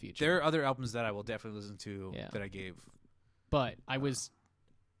in the future. There are other albums that I will definitely listen to Yeah. that I gave. But I was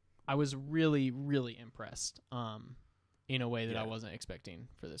really, really impressed in a way that I Yeah. wasn't expecting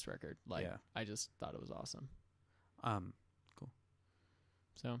for this record. Like, Yeah. I just thought it was awesome. Cool.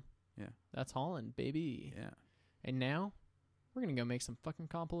 So, Yeah. that's Holland, baby. Yeah. And now, we're going to go make some fucking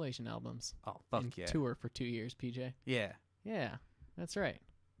compilation albums. Oh, fuck and yeah. tour for 2 years, PJ. Yeah. Yeah, that's right.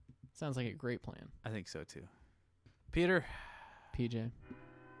 Sounds like a great plan. I think so too. Peter, PJ.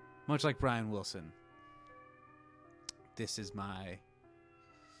 much like Brian Wilson, this is my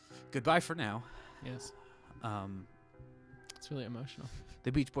goodbye for now. Yes. It's really emotional.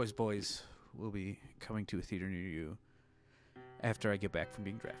 The Beach Boys will be coming to a theater near you after I get back from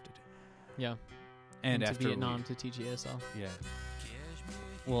being drafted. Yeah. And to after Vietnam to TGSL. Yeah.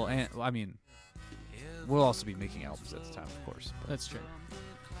 Well, I mean, we'll also be making albums at the time, of course. But That's true.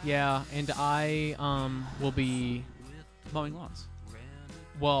 Yeah, and I will be mowing lawns.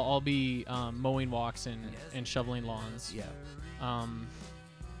 Well, I'll be mowing walks and shoveling lawns. Yeah.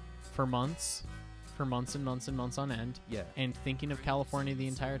 For months and months and months on end. Yeah. And thinking of California the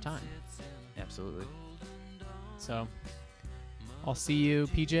entire time. Absolutely. So, I'll see you,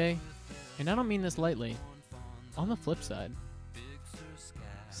 PJ. And I don't mean this lightly. On the flip side.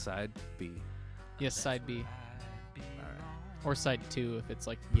 Side B. Yes, side B. All right. Or side 2 if it's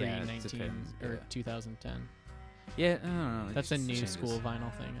like Yeah, it pre-19 depends, or yeah. 2010. Yeah, I don't know. it That's a just new changes. school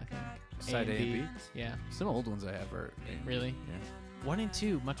vinyl thing, I think. Side A and B? Yeah. Some old ones I have are Really? Yeah. 1 and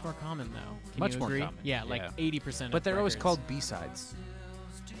 2, much more common though. Can Much you more agree? common, Yeah, like yeah. 80%. But they're always records. called B-sides.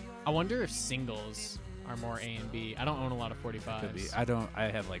 I wonder if singles are more A and B. I don't own a lot of 45s. Could be. I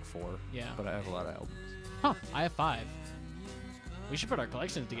have like 4. Yeah. But I have a lot of albums. Huh? I have 5. We should put our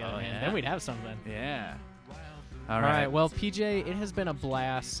collections together, Oh, man. yeah. Then we'd have something. Yeah. All right. Well, PJ, it has been a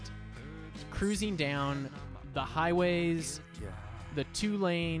blast cruising down the highways, Yeah. the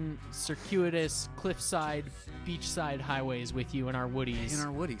 2-lane, circuitous, cliffside, beachside highways with you in our woodies. In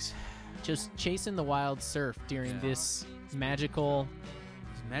our woodies. Just chasing the wild surf during this magical,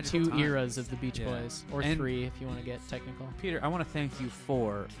 Magical 2 time. eras of the Beach Yeah. Boys. Or And 3 if you want to get technical. Peter, I want to thank you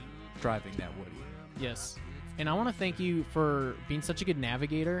for driving that woody. Yes. And I want to thank you for being such a good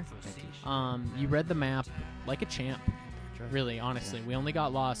navigator. Thank you. You read the map like a champ. Really, honestly. We only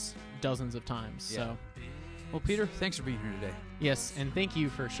got lost dozens of times. Yeah. So, Well, Peter, thanks for being here today. yes, and thank you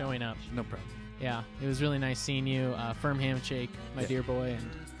for showing up. No problem. Yeah, it was really nice seeing you. Firm handshake, my Yeah. dear boy, and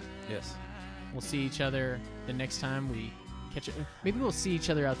Yes. we'll see each other the next time we catch it. Maybe we'll see each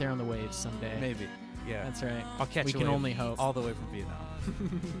other out there on the waves someday. Maybe. Yeah. That's right. I'll catch We you can wave only hope. all the way from Vietnam.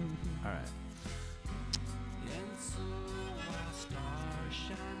 All right.